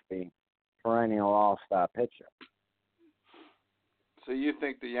supposed to be perennial all-star pitcher. So you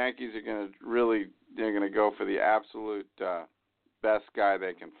think the Yankees are going to they're going to go for the absolute best guy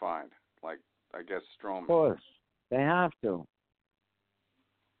they can find, like I guess Stroman. Of course, they have to.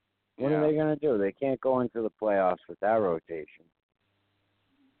 What are they going to do? They can't go into the playoffs with that rotation.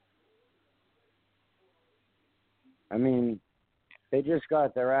 They just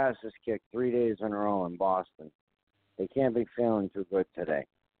got their asses kicked 3 days in a row in Boston. They can't be feeling too good today.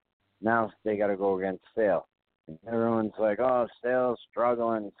 Now they got to go against Sale. And everyone's like, oh, Sale's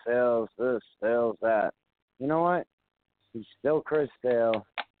struggling, Sale's this, Sale's that. You know what? He's still Chris Sale,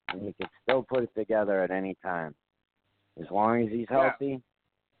 and he can still put it together at any time. As long as he's healthy,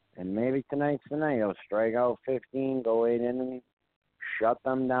 and maybe tonight's the night. He'll strike out 15, go 8 innings, shut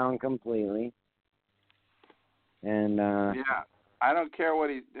them down completely. And I don't care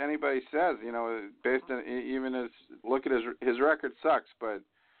what anybody says. You know, based on even look at his record sucks, but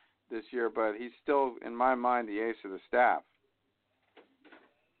this year, but he's still in my mind the ace of the staff.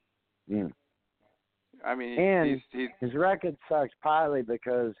 I mean, his record sucks partly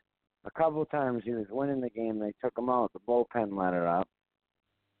because a couple times he was winning the game, they took him out. The bullpen let it up.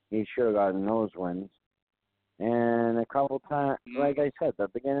 He should have gotten those wins. And a couple times, like I said, at the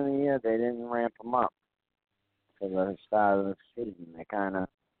beginning of the year, they didn't ramp him up for the start of the season.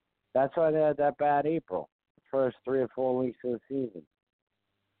 That's why they had that bad April, the first 3 or 4 weeks of the season.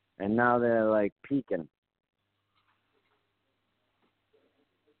 And now they're like peaking.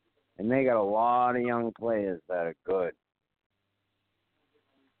 And they got a lot of young players that are good.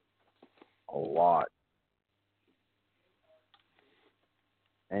 A lot.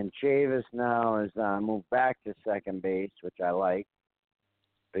 And Chavis now has moved back to second base, which I like,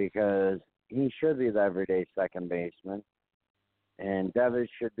 because he should be the everyday second baseman. And Devers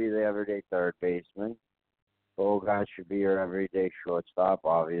should be the everyday third baseman. Bogart should be your everyday shortstop,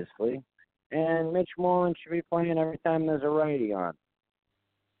 obviously. And Mitch Moreland should be playing every time there's a righty on.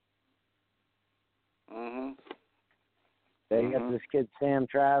 They got this kid, Sam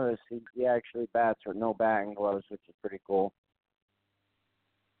Travis. He actually bats with no batting gloves, which is pretty cool.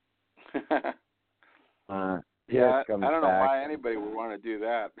 I don't know why anybody would want to do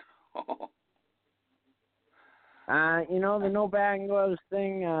that. You know, the no batting gloves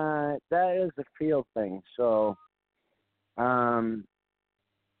thing, that is a field thing. So I've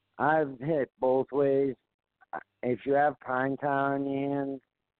hit both ways. If you have pine tar in your hands,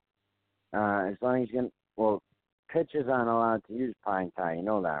 as long as you can, well, pitchers aren't allowed to use pine tar. You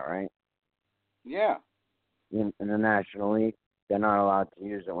know that, right? Yeah. In the National League, they're not allowed to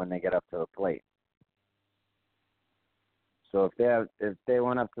use it when they get up to the plate. So if they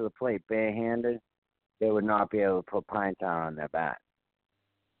went up to the plate barehanded, they would not be able to put pine tar on their bat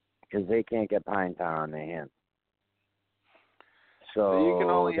because they can't get pine tar on their hands. So you can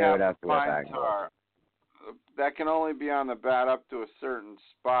only they have would have to wear pine tar. That can only be on the bat up to a certain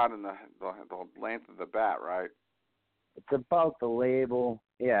spot in the length of the bat, right? It's about the label.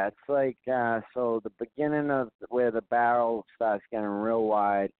 Yeah, it's like, so the beginning of where the barrel starts getting real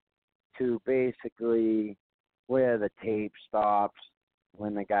wide to basically where the tape stops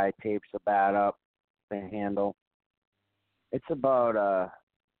when the guy tapes the bat up, the handle. It's about,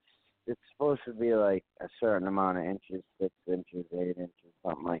 it's supposed to be like a certain amount of inches, 6 inches, 8 inches,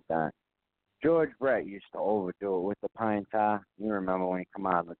 something like that. George Brett used to overdo it with the pine tar. You remember when he come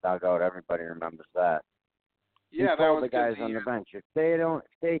out of the dugout, everybody remembers that. Yeah, he told the guys on the bench, if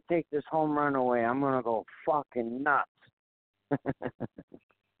they take this home run away, I'm gonna go fucking nuts.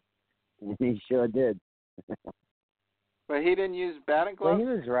 And he sure did. But he didn't use batting gloves? Well,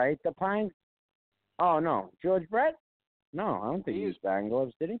 he was right. The pine. Oh no, George Brett? No, I don't think he used batting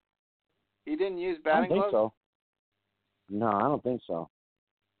gloves, did he? He didn't use batting gloves? I don't think so. No, I don't think so.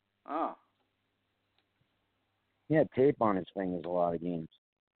 Oh. He had tape on his fingers a lot of games.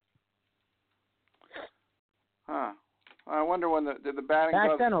 Huh. I wonder when did the batting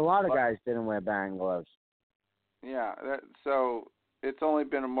gloves... Back then, a lot of guys didn't wear batting gloves. Yeah, so it's only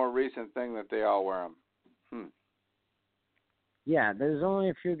been a more recent thing that they all wear them. Yeah, there's only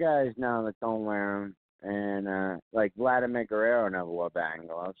a few guys now that don't wear them, and like Vladimir Guerrero never wore batting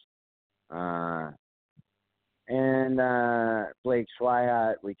gloves. And Blake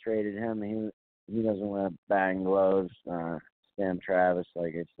Swihart, we traded him. He doesn't wear batting gloves. Sam Travis,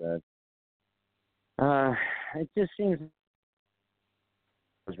 like I said. It just seems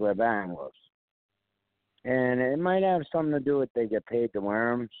to wear batting gloves. And it might have something to do with they get paid to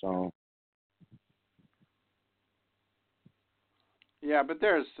wear them, so. Yeah, but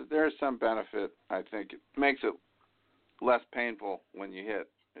there's some benefit, I think. It makes it less painful when you hit.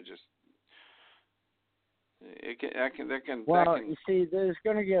 It just you see,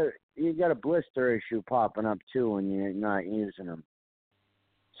 you got a blister issue popping up too when you're not using them.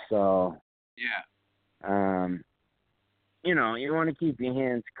 So yeah, you know, you want to keep your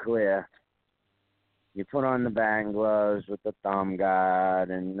hands clear. You put on the batting gloves with the thumb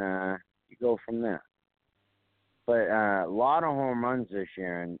guard, and you go from there. But a lot of home runs this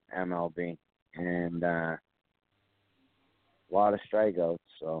year in MLB, and a lot of strikeouts.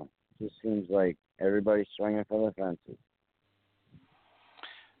 So it just seems like everybody's swinging for the fences.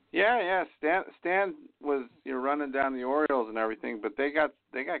 Yeah. Stan was running down the Orioles and everything, but they got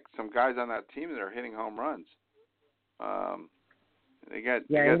some guys on that team that are hitting home runs. He doesn't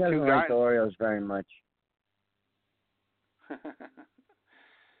like the Orioles very much.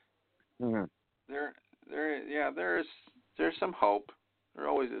 Mm-hmm. There's some hope. There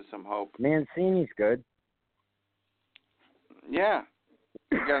always is some hope. Mancini's good. Yeah.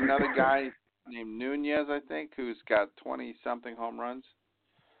 We got another guy named Nunez, I think, who's got 20-something home runs.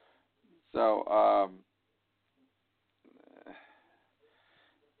 So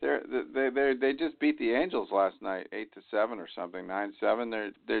they just beat the Angels last night, 8-7 or something,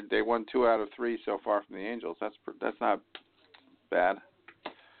 9-7. They won 2 out of 3 so far from the Angels. That's not bad.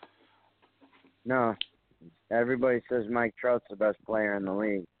 No, everybody says Mike Trout's the best player in the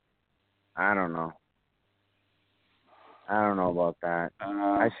league. I don't know about that.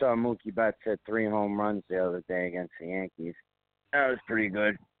 I saw Mookie Betts hit 3 home runs the other day against the Yankees. That was pretty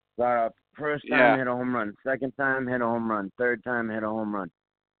good. First time hit a home run, second time hit a home run, third time hit a home run,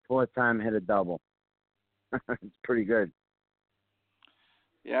 fourth time hit a double. It's pretty good.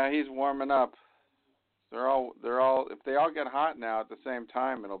 Yeah, he's warming up. They're all if they all get hot now at the same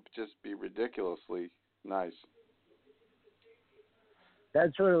time, it'll just be ridiculously nice.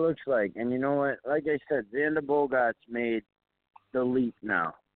 That's what it looks like. And you know what? Like I said, Xander Bogaerts made the leap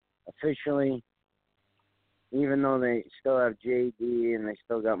now. Officially, even though they still have JD and they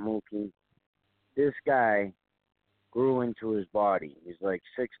still got Mookie, this guy grew into his body. He's like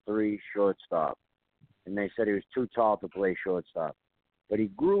 6'3", shortstop. And they said he was too tall to play shortstop. But he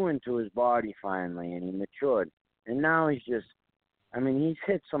grew into his body finally, and he matured. And now he's he's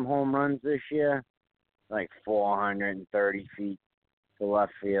hit some home runs this year, like 430 feet to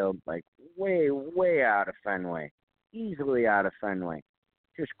left field, like way, way out of Fenway. Easily out of Fenway.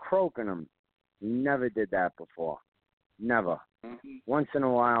 Just croaking them. He never did that before. Never. Mm-hmm. Once in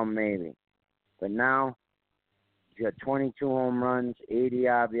a while, maybe. But now, he's got 22 home runs, 80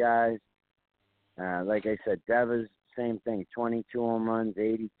 RBIs. Like I said, Devers, same thing, 22 home runs,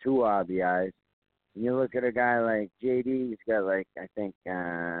 82 RBIs. And you look at a guy like JD, he's got I think,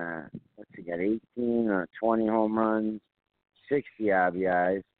 what's he got, 18 or 20 home runs, 60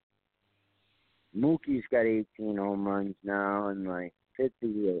 RBIs. Mookie's got 18 home runs now and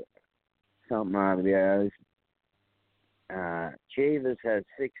 50 something RBIs. Chavis has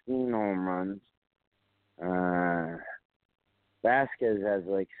 16 home runs. Vasquez has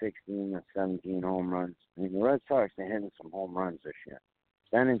 16 or 17 home runs. The Red Sox are hitting some home runs this year.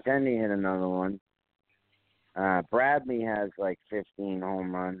 Benintendi hit another one. Bradley has 15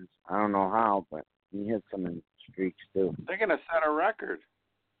 home runs. I don't know how, but he hit some in streaks too. They're going to set a record.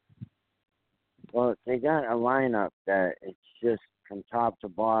 Well, they got a lineup that it's just from top to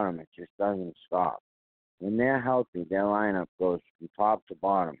bottom. It just doesn't stop. When they're healthy, their lineup goes from top to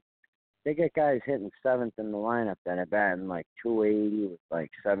bottom. They get guys hitting 7th in the lineup that are batting 280 with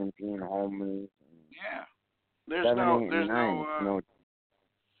 17 homers. Yeah. There's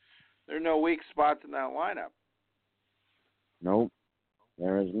no weak spots in that lineup. Nope.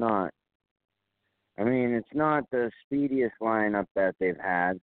 There is not. It's not the speediest lineup that they've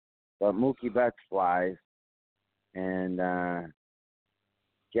had, but Mookie Betts flies, and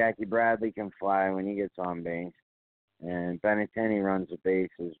Jackie Bradley can fly when he gets on base, and Benintendi runs the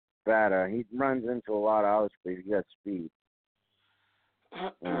bases better. He runs into a lot of outs, but he's got speed.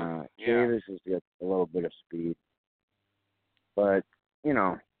 Chavis has got a little bit of speed. But,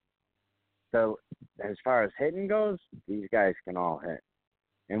 as far as hitting goes, these guys can all hit.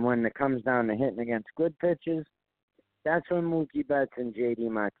 And when it comes down to hitting against good pitches, that's when Mookie Betts and J.D.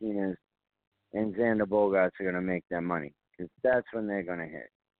 Martinez and Xander Bogaerts are going to make their money, because that's when they're going to hit.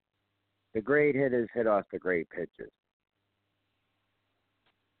 The great hitters hit off the great pitches.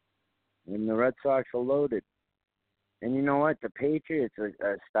 And the Red Sox are loaded. And you know what? The Patriots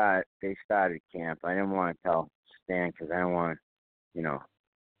they started camp. I didn't want to tell Stan because I don't want to,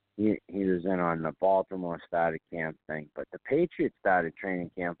 he was in on the Baltimore started camp thing. But the Patriots started training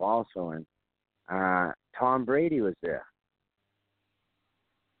camp also, and Tom Brady was there.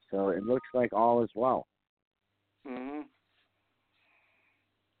 So it looks like all is well. Mm-hmm.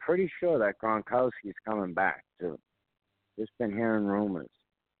 Pretty sure that Gronkowski's coming back, too. Just been hearing rumors.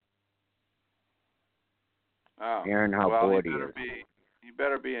 Oh, hearing how bored he is. He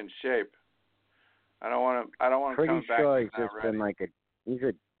better be in shape. I don't want to come back. Pretty sure he's just ready. been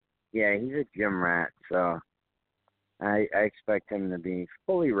he's a gym rat. So I expect him to be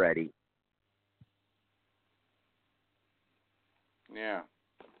fully ready. Yeah.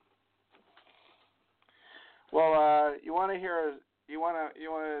 Well, you want to hear? You want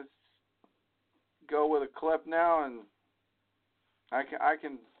to go with a clip now, and I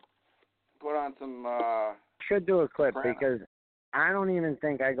can put on some. Should do a clip Brandon. because I don't even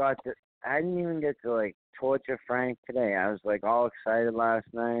think I didn't even get to like torture Frank today. I was like all excited last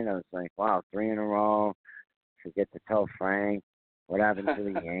night. I was like, wow, 3 in a row. Should get to tell Frank what happened to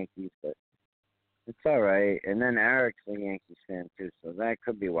the Yankees, but it's all right. And then Eric's a Yankees fan too, so that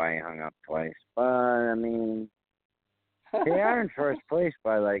could be why he hung up twice. But I mean, they are in first place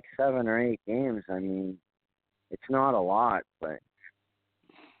by like 7 or 8 games. I mean, it's not a lot, but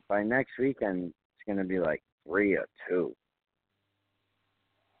by next weekend it's going to be like 3 or 2.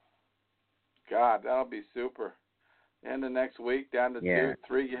 God, that'll be super. End of next week, down to 2,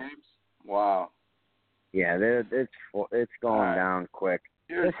 3 games. Wow. Yeah, it's going down quick.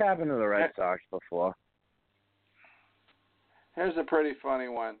 This happened to the Red Sox before. Here's a pretty funny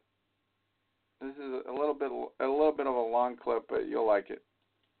one. This is a little bit of a long clip, but you'll like it.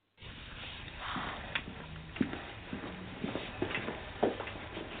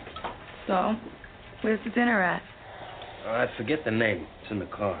 So, where's the dinner at? I forget the name. It's in the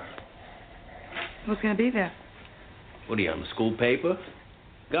car. Who's going to be there? What are you, on the school paper?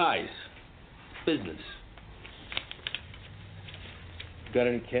 Guys, business. Got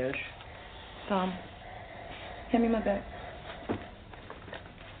any cash? Some. Hand me my bag.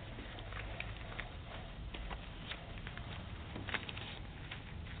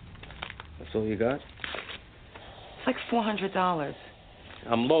 That's all you got? It's like $400.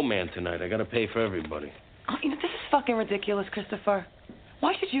 I'm low man tonight. I gotta pay for everybody. Oh, this is fucking ridiculous, Christopher.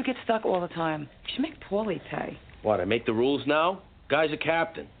 Why should you get stuck all the time? You should make Paulie pay. What, I make the rules now? Guy's a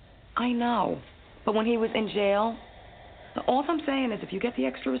captain. I know. But when he was in jail, all I'm saying is if you get the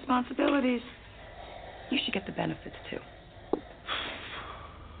extra responsibilities, you should get the benefits too.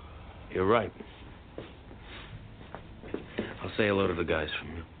 You're right. I'll say hello to the guys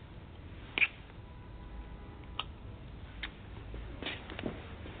from you.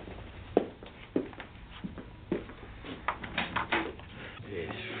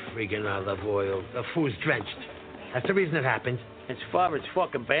 Freaking olive oil. The food's drenched. That's the reason it happened. As far as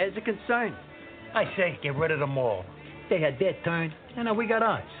fucking bears are concerned, I say get rid of them all. They had their turn, and now we got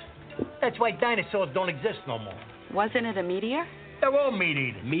ours. That's why dinosaurs don't exist no more. Wasn't it a meteor? They're all meat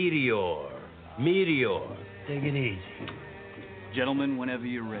eaters. Meteor. Take it easy. Gentlemen, whenever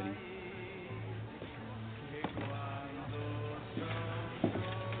you're ready.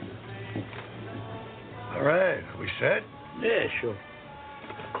 All right, we set? Yeah, sure.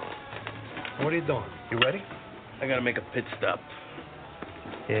 What are you doing? You ready? I gotta make a pit stop.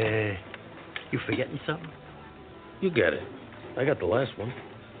 Yeah. You forgetting something? You get it. I got the last one.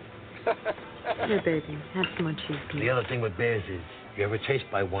 Here, baby. Have some more cheese, please. The other thing with bears is, if you're ever chased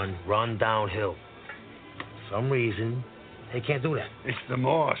by one, run downhill. For some reason, they can't do that. It's the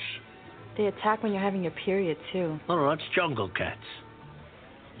moss. They attack when you're having your period, too. No, that's jungle cats.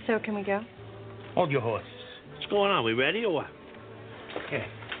 So, can we go? Hold your horses. What's going on? We ready or what? Yeah.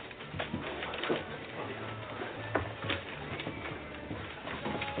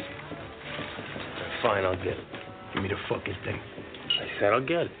 Fine, I'll get it. Give me the fucking thing. I said I'll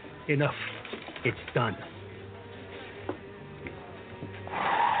get it. Enough. It's done.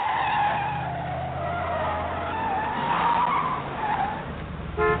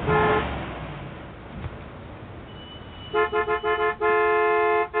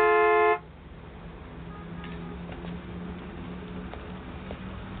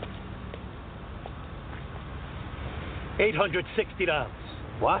 $860.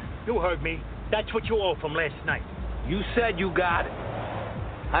 What? You heard me. That's what you owe from last night. You said you got it.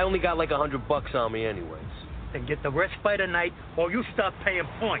 I only got like $100 on me anyways. Then get the rest by tonight, or you start paying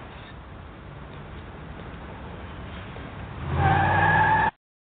points.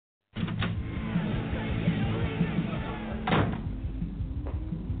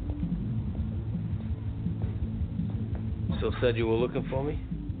 Still said you were looking for me?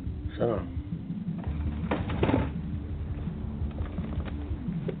 So.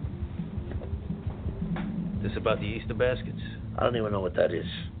 This about the Easter baskets? I don't even know what that is.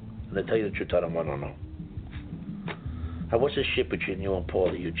 And to tell you the truth, I don't want to know. What's the shit between you and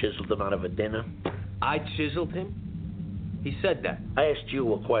Paulie? You chiseled him out of a dinner? I chiseled him? He said that. I asked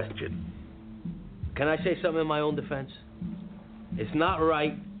you a question. Can I say something in my own defense? It's not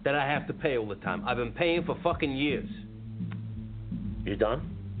right that I have to pay all the time. I've been paying for fucking years. You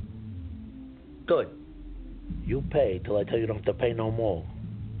done? Good. You pay till I tell you don't have to pay no more.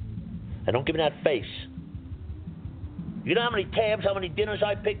 And don't give me that face. You know how many tabs, how many dinners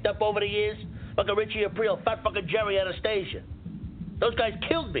I picked up over the years? Like a Richie Aprile, fat fucking Jerry Anastasia. Those guys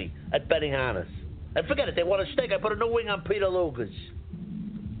killed me at betting honest. And forget it, they want a steak, I put a new wing on Peter Luger's.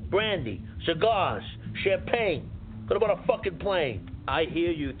 Brandy, cigars, champagne. Could have bought a fucking plane. I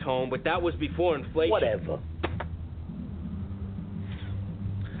hear you, Tone, but that was before inflation. Whatever.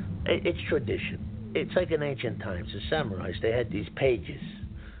 It's tradition. It's like in ancient times. The samurais, they had these pages.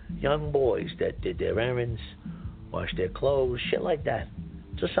 Young boys that did their errands, washed their clothes, shit like that.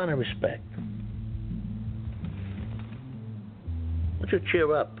 It's a sign of respect. Why don't you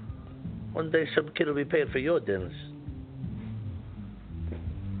cheer up? One day some kid will be paying for your dinners.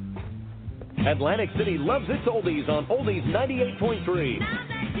 Atlantic City loves its oldies on Oldies 98.3.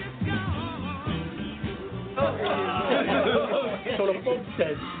 So the folks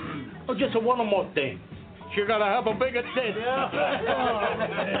says, oh, just one more thing. You're gonna have a bigger tit.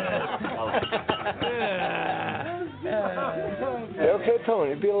 Okay, Tony,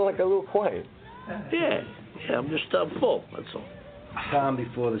 you're being like a little quiet. Yeah, I'm just full, that's all. Calm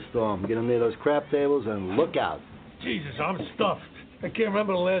before the storm. Get near those crap tables and look out. Jesus, I'm stuffed. I can't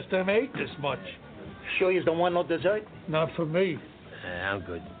remember the last time I ate this much. Sure you don't want no dessert? Not for me. I'm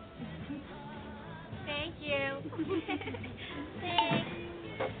good. Thank you.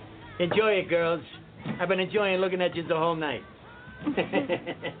 Enjoy it, girls. I've been enjoying looking at you the whole night.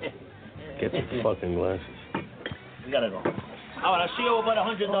 Get some fucking glasses. We gotta go. All right, I'll see you over at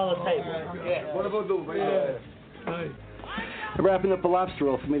 $100 table. Yeah. What about those? They're wrapping up a lobster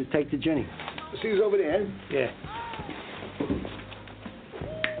roll for me to take to Jenny. See who's over there? Yeah.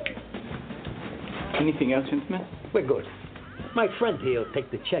 Anything else, gentlemen? We're good. My friend here will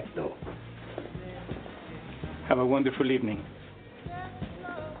take the check, though. Have a wonderful evening.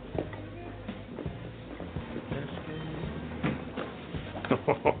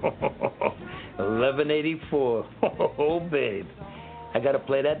 $11.84. Oh, babe. I gotta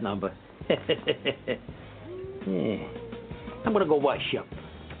play that number. I'm gonna go wash up.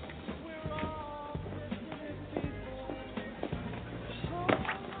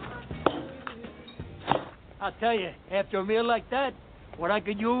 I'll tell you, after a meal like that, what I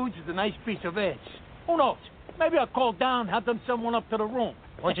could use is a nice piece of edge. Who knows? Maybe I'll call down, have them send one up to the room.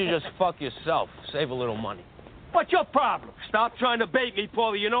 Why don't you just fuck yourself? Save a little money. What's your problem? Stop trying to bait me,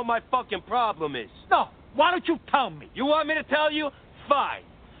 Paulie. You know what my fucking problem is. No, why don't you tell me? You want me to tell you? Fine.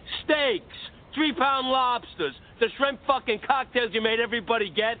 Steaks, 3-pound lobsters, the shrimp fucking cocktails you made everybody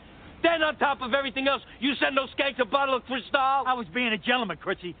get. Then on top of everything else, you send those skanks a bottle of Cristal? I was being a gentleman,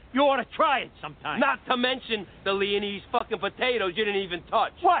 Critzy. You ought to try it sometime. Not to mention the Leonese fucking potatoes you didn't even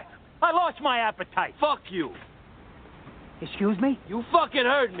touch. What? I lost my appetite. Fuck you. Excuse me? You fucking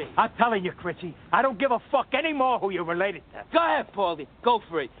heard me. I'm telling you, Critzy, I don't give a fuck anymore who you're related to. Go ahead, Paulie. Go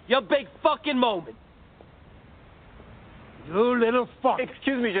for it. Your big fucking moment. You little fuck.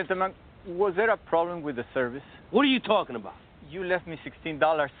 Excuse me, gentlemen. Was there a problem with the service? What are you talking about? You left me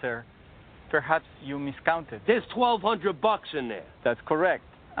 $16, sir. Perhaps you miscounted. There's $1,200 in there. That's correct.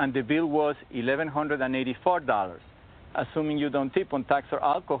 And the bill was $1,184. Assuming you don't tip on tax or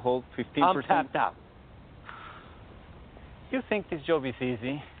alcohol, 15%. I'm tapped out. You think this job is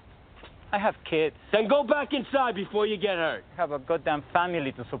easy? I have kids. Then go back inside before you get hurt. I have a goddamn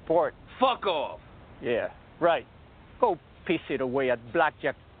family to support. Fuck off. Yeah, right. Go piss it away at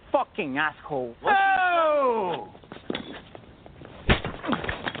blackjack, fucking asshole. Oh!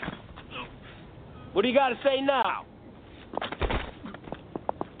 What do you got to say now?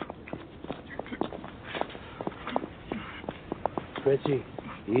 Fritzy,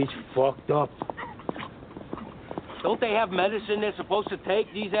 he's fucked up. Don't they have medicine they're supposed to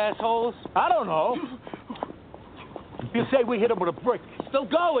take, these assholes? I don't know. You say we hit him with a brick. Still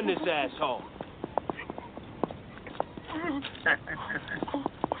going, this asshole.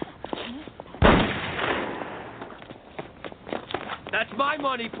 That's my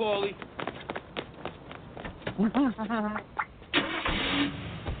money, Paulie.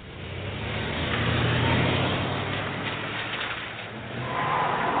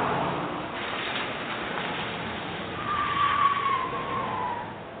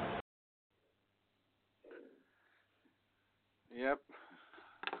 Yep.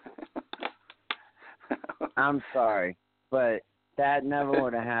 I'm sorry, but that never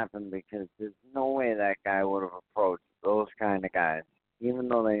would have happened because there's no way that guy would have approached those kind of guys, even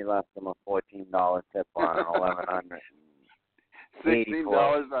though they left him a $14 tip on an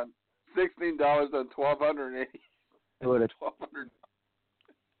 $1,184. $16 on $1,280. It would have. $1,200.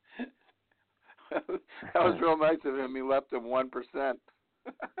 That was real nice of him. He left him 1%.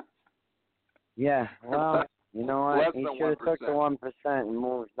 Yeah, well, you know what? Less He than should have took the 1% and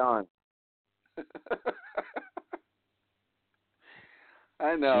moved on.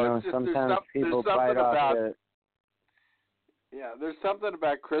 I know. You know, It's just, sometimes people there's bite something off about the. Yeah, there's something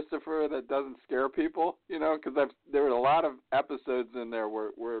about Christopher that doesn't scare people, because there were a lot of episodes in there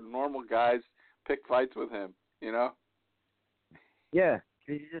where normal guys pick fights with him, Yeah,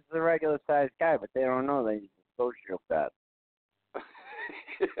 he's just a regular-sized guy, but they don't know that he's a sociopath.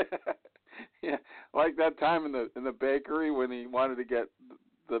 Yeah, like that time in the bakery when he wanted to get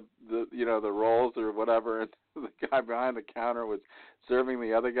the rolls or whatever, and the guy behind the counter was serving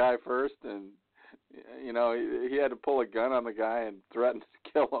the other guy first, and he had to pull a gun on the guy and threaten to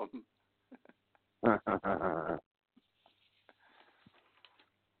kill him.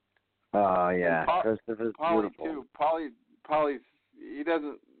 Oh yeah, Christopher's beautiful. Too. Paulie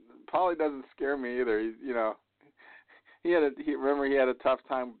doesn't scare me either. He had a tough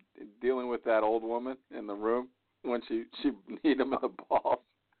time dealing with that old woman in the room when she kneed him in the balls.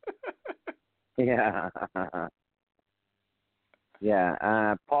 Yeah.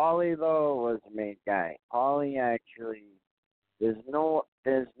 Yeah. Paulie though was a main guy. Paulie actually, there's no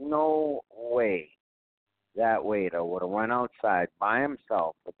way that waiter would have went outside by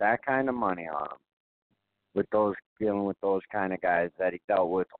himself with that kind of money on him, dealing with those kind of guys that he dealt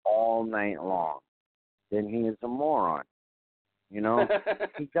with all night long. Then he is a moron. He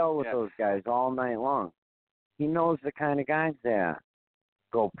dealt with those guys all night long. He knows the kind of guys there.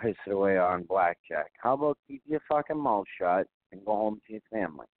 Go piss it away on blackjack. How about keep your fucking mouth shut and go home to your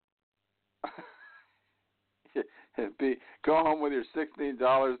family? Go home with your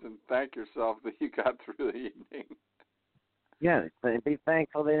 $16 and thank yourself that you got through the evening. Yeah, be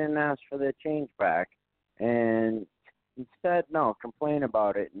thankful they didn't ask for their change back. And instead, no, complain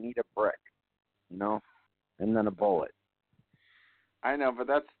about it and eat a brick, and then a bullet. I know, but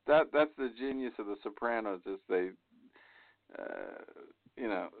that's the genius of the Sopranos is they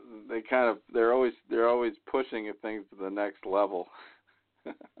they're always pushing things to the next level.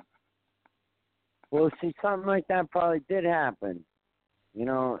 Well, see, something like that probably did happen.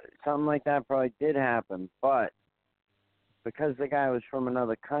 Something like that probably did happen, but because the guy was from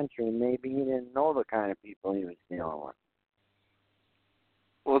another country, maybe he didn't know the kind of people he was dealing with.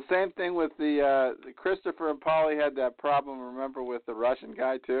 Well, same thing with the Christopher and Paulie had that problem. Remember with the Russian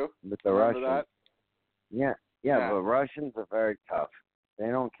guy too? With the Russian. That? Yeah, but Russians are very tough. They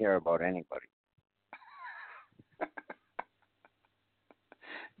don't care about anybody.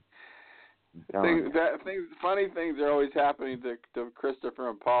 Funny things are always happening to Christopher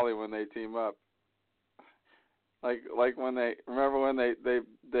and Paulie when they team up. Like when they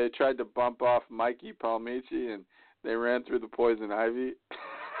tried to bump off Mikey Palmici and they ran through the poison ivy.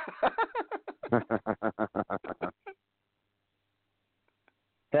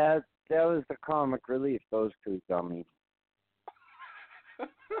 That was the comic relief, those two dummies.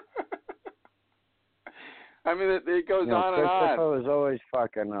 I mean, it goes on and on. Christopher was always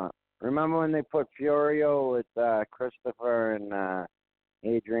fucking up. Remember when they put Furio with Christopher and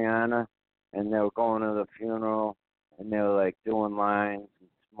Adriana, and they were going to the funeral, and they were like doing lines and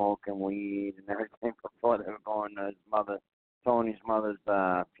smoking weed and everything before they were going to Tony's mother's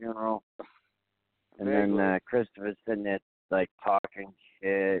funeral. And then Christopher's sitting there like talking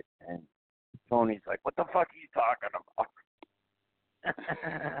shit, and Tony's like, "What the fuck are you talking about?"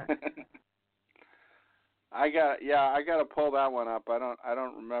 I got to pull that one up. I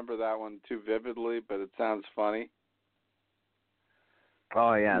don't remember that one too vividly, but it sounds funny.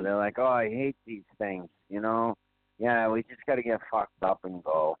 Oh yeah, they're like, "Oh, I hate these things," Yeah, we just got to get fucked up and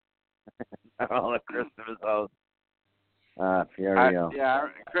go. All at Christopher's house.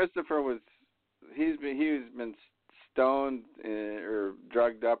 Furio. Christopher he's been stoned or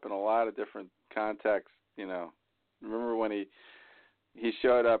drugged up in a lot of different contexts. Remember when he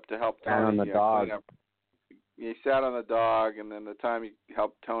showed up to help Tony on the dog. Clean up. He sat on the dog, and then the time he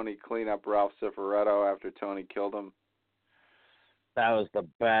helped Tony clean up Ralph Cifaretto after Tony killed him. That was the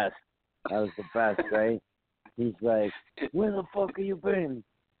best. Right? He's like, "Where the fuck are you been?"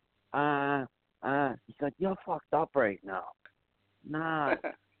 He's like, "You're fucked up right now." Nah,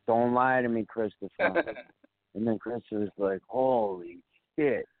 don't lie to me, Christopher. And then Christopher's like, "Holy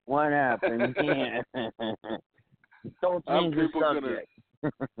shit, what happened here?" Don't change the subject.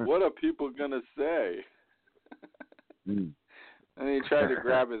 What are people gonna say? And he tried to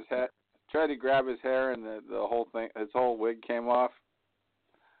grab his hair, and the whole thing, his whole wig came off.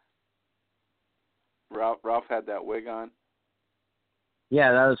 Ralph had that wig on.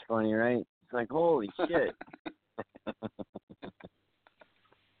 Yeah, that was funny, right? It's like, holy shit.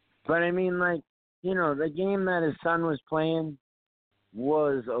 But I mean, like, the game that his son was playing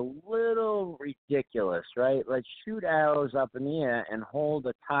was a little ridiculous, right? Like, shoot arrows up in the air and hold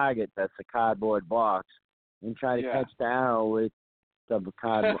a target that's a cardboard box and try to catch the arrow with the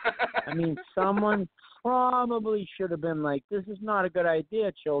cardboard. I mean, someone probably should have been like, this is not a good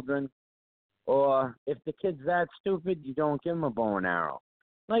idea, children. Or if the kid's that stupid, you don't give him a bow and arrow.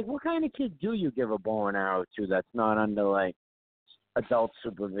 Like, what kind of kid do you give a bow and arrow to that's not under, like, adult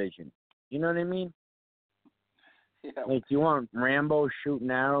supervision? You know what I mean? Yeah. Like, do you want Rambo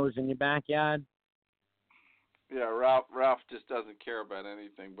shooting arrows in your backyard? Yeah, Ralph just doesn't care about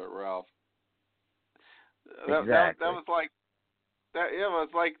anything but Ralph. Exactly. That was like that. Yeah, it was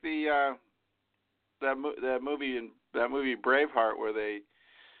like the that movie Braveheart, where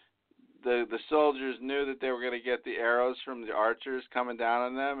the soldiers knew that they were going to get the arrows from the archers coming down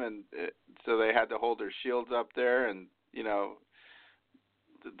on them, and so they had to hold their shields up there, and you know,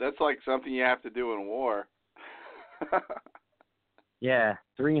 that's like something you have to do in war. Yeah,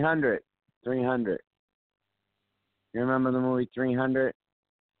 300. You remember the movie 300?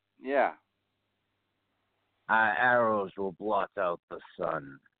 Yeah. Our arrows will blot out the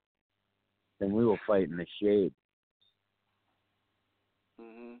sun. Then we will fight in the shade.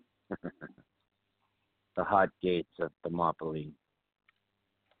 Mm-hmm. The hot gates of Thermopylae.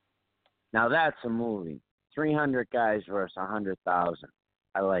 Now that's a movie. 300 guys versus 100,000.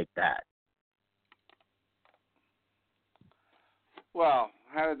 I like that. Well,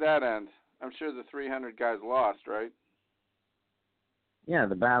 how did that end? I'm sure the 300 guys lost, right? Yeah,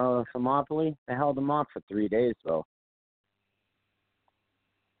 the Battle of Thermopylae. They held them off for 3 days, though.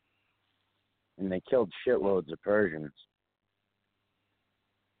 And they killed shitloads of Persians.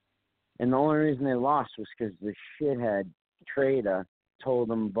 And the only reason they lost was because the shithead trader told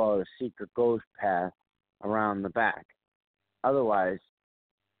them about a secret ghost path around the back. Otherwise,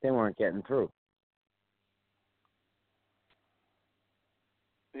 they weren't getting through.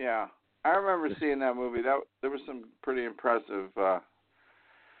 Yeah, I remember seeing that movie. There was some pretty impressive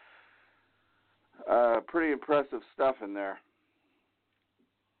stuff in there.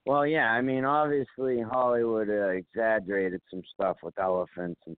 Well, yeah, I mean, obviously Hollywood exaggerated some stuff with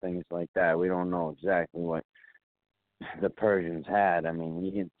elephants and things like that. We don't know exactly what the Persians had. I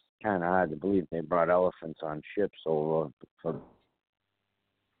mean, it's kind of hard to believe they brought elephants on ships over.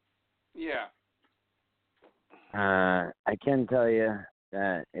 Yeah. I can tell you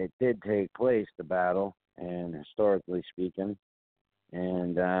that it did take place, the battle, and historically speaking,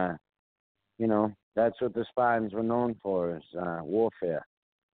 and, you know, that's what the Spartans were known for, is warfare,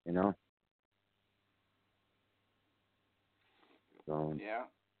 you know? So, yeah.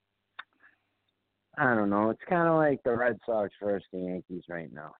 I don't know. It's kind of like the Red Sox versus the Yankees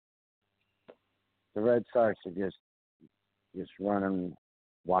right now. The Red Sox are just running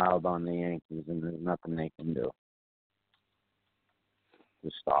wild on the Yankees, and there's nothing they can do to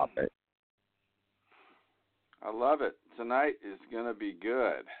stop it. I love it. Tonight is going to be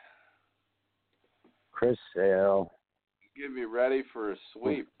good. Chris Sale. Get me ready for a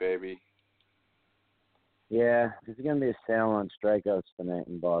sweep, baby. Yeah, there's going to be a sale on strikeouts tonight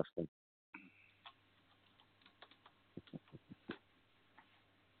in Boston.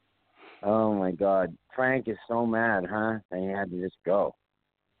 Oh, my God. Frank is so mad, huh? They had to just go.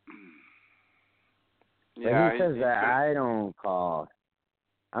 Yeah, but he says that I don't call.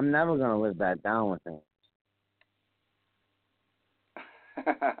 I'm never going to live that down with him.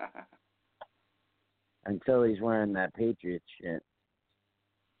 Until he's wearing that Patriots shit.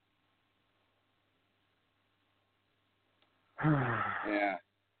 Yeah.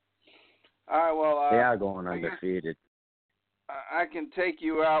 All right, well... they are going undefeated. I can take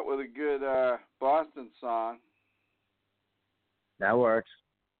you out with a good Boston song. That works.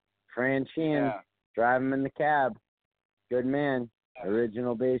 Fran Sheehan, drive him in the cab. Good man.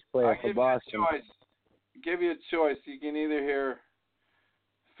 Original bass player for Boston. Give you a choice. You can either hear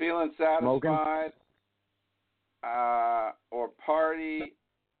Feeling Satisfied, or Party,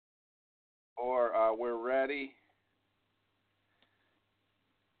 or We're Ready.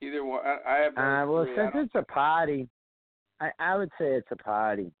 Either one. I have well, three. since it's a party, I would say it's a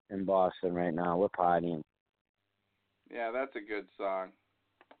party in Boston right now. We're partying. Yeah, that's a good song.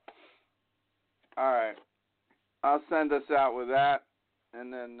 All right. I'll send us out with that,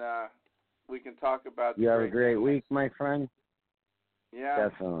 and then we can talk about You have a great week, my friend. Yeah.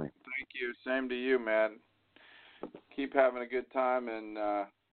 Definitely. Thank you. Same to you, man. Keep having a good time and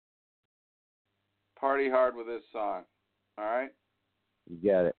party hard with this song. All right? You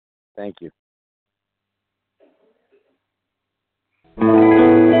got it. Thank you.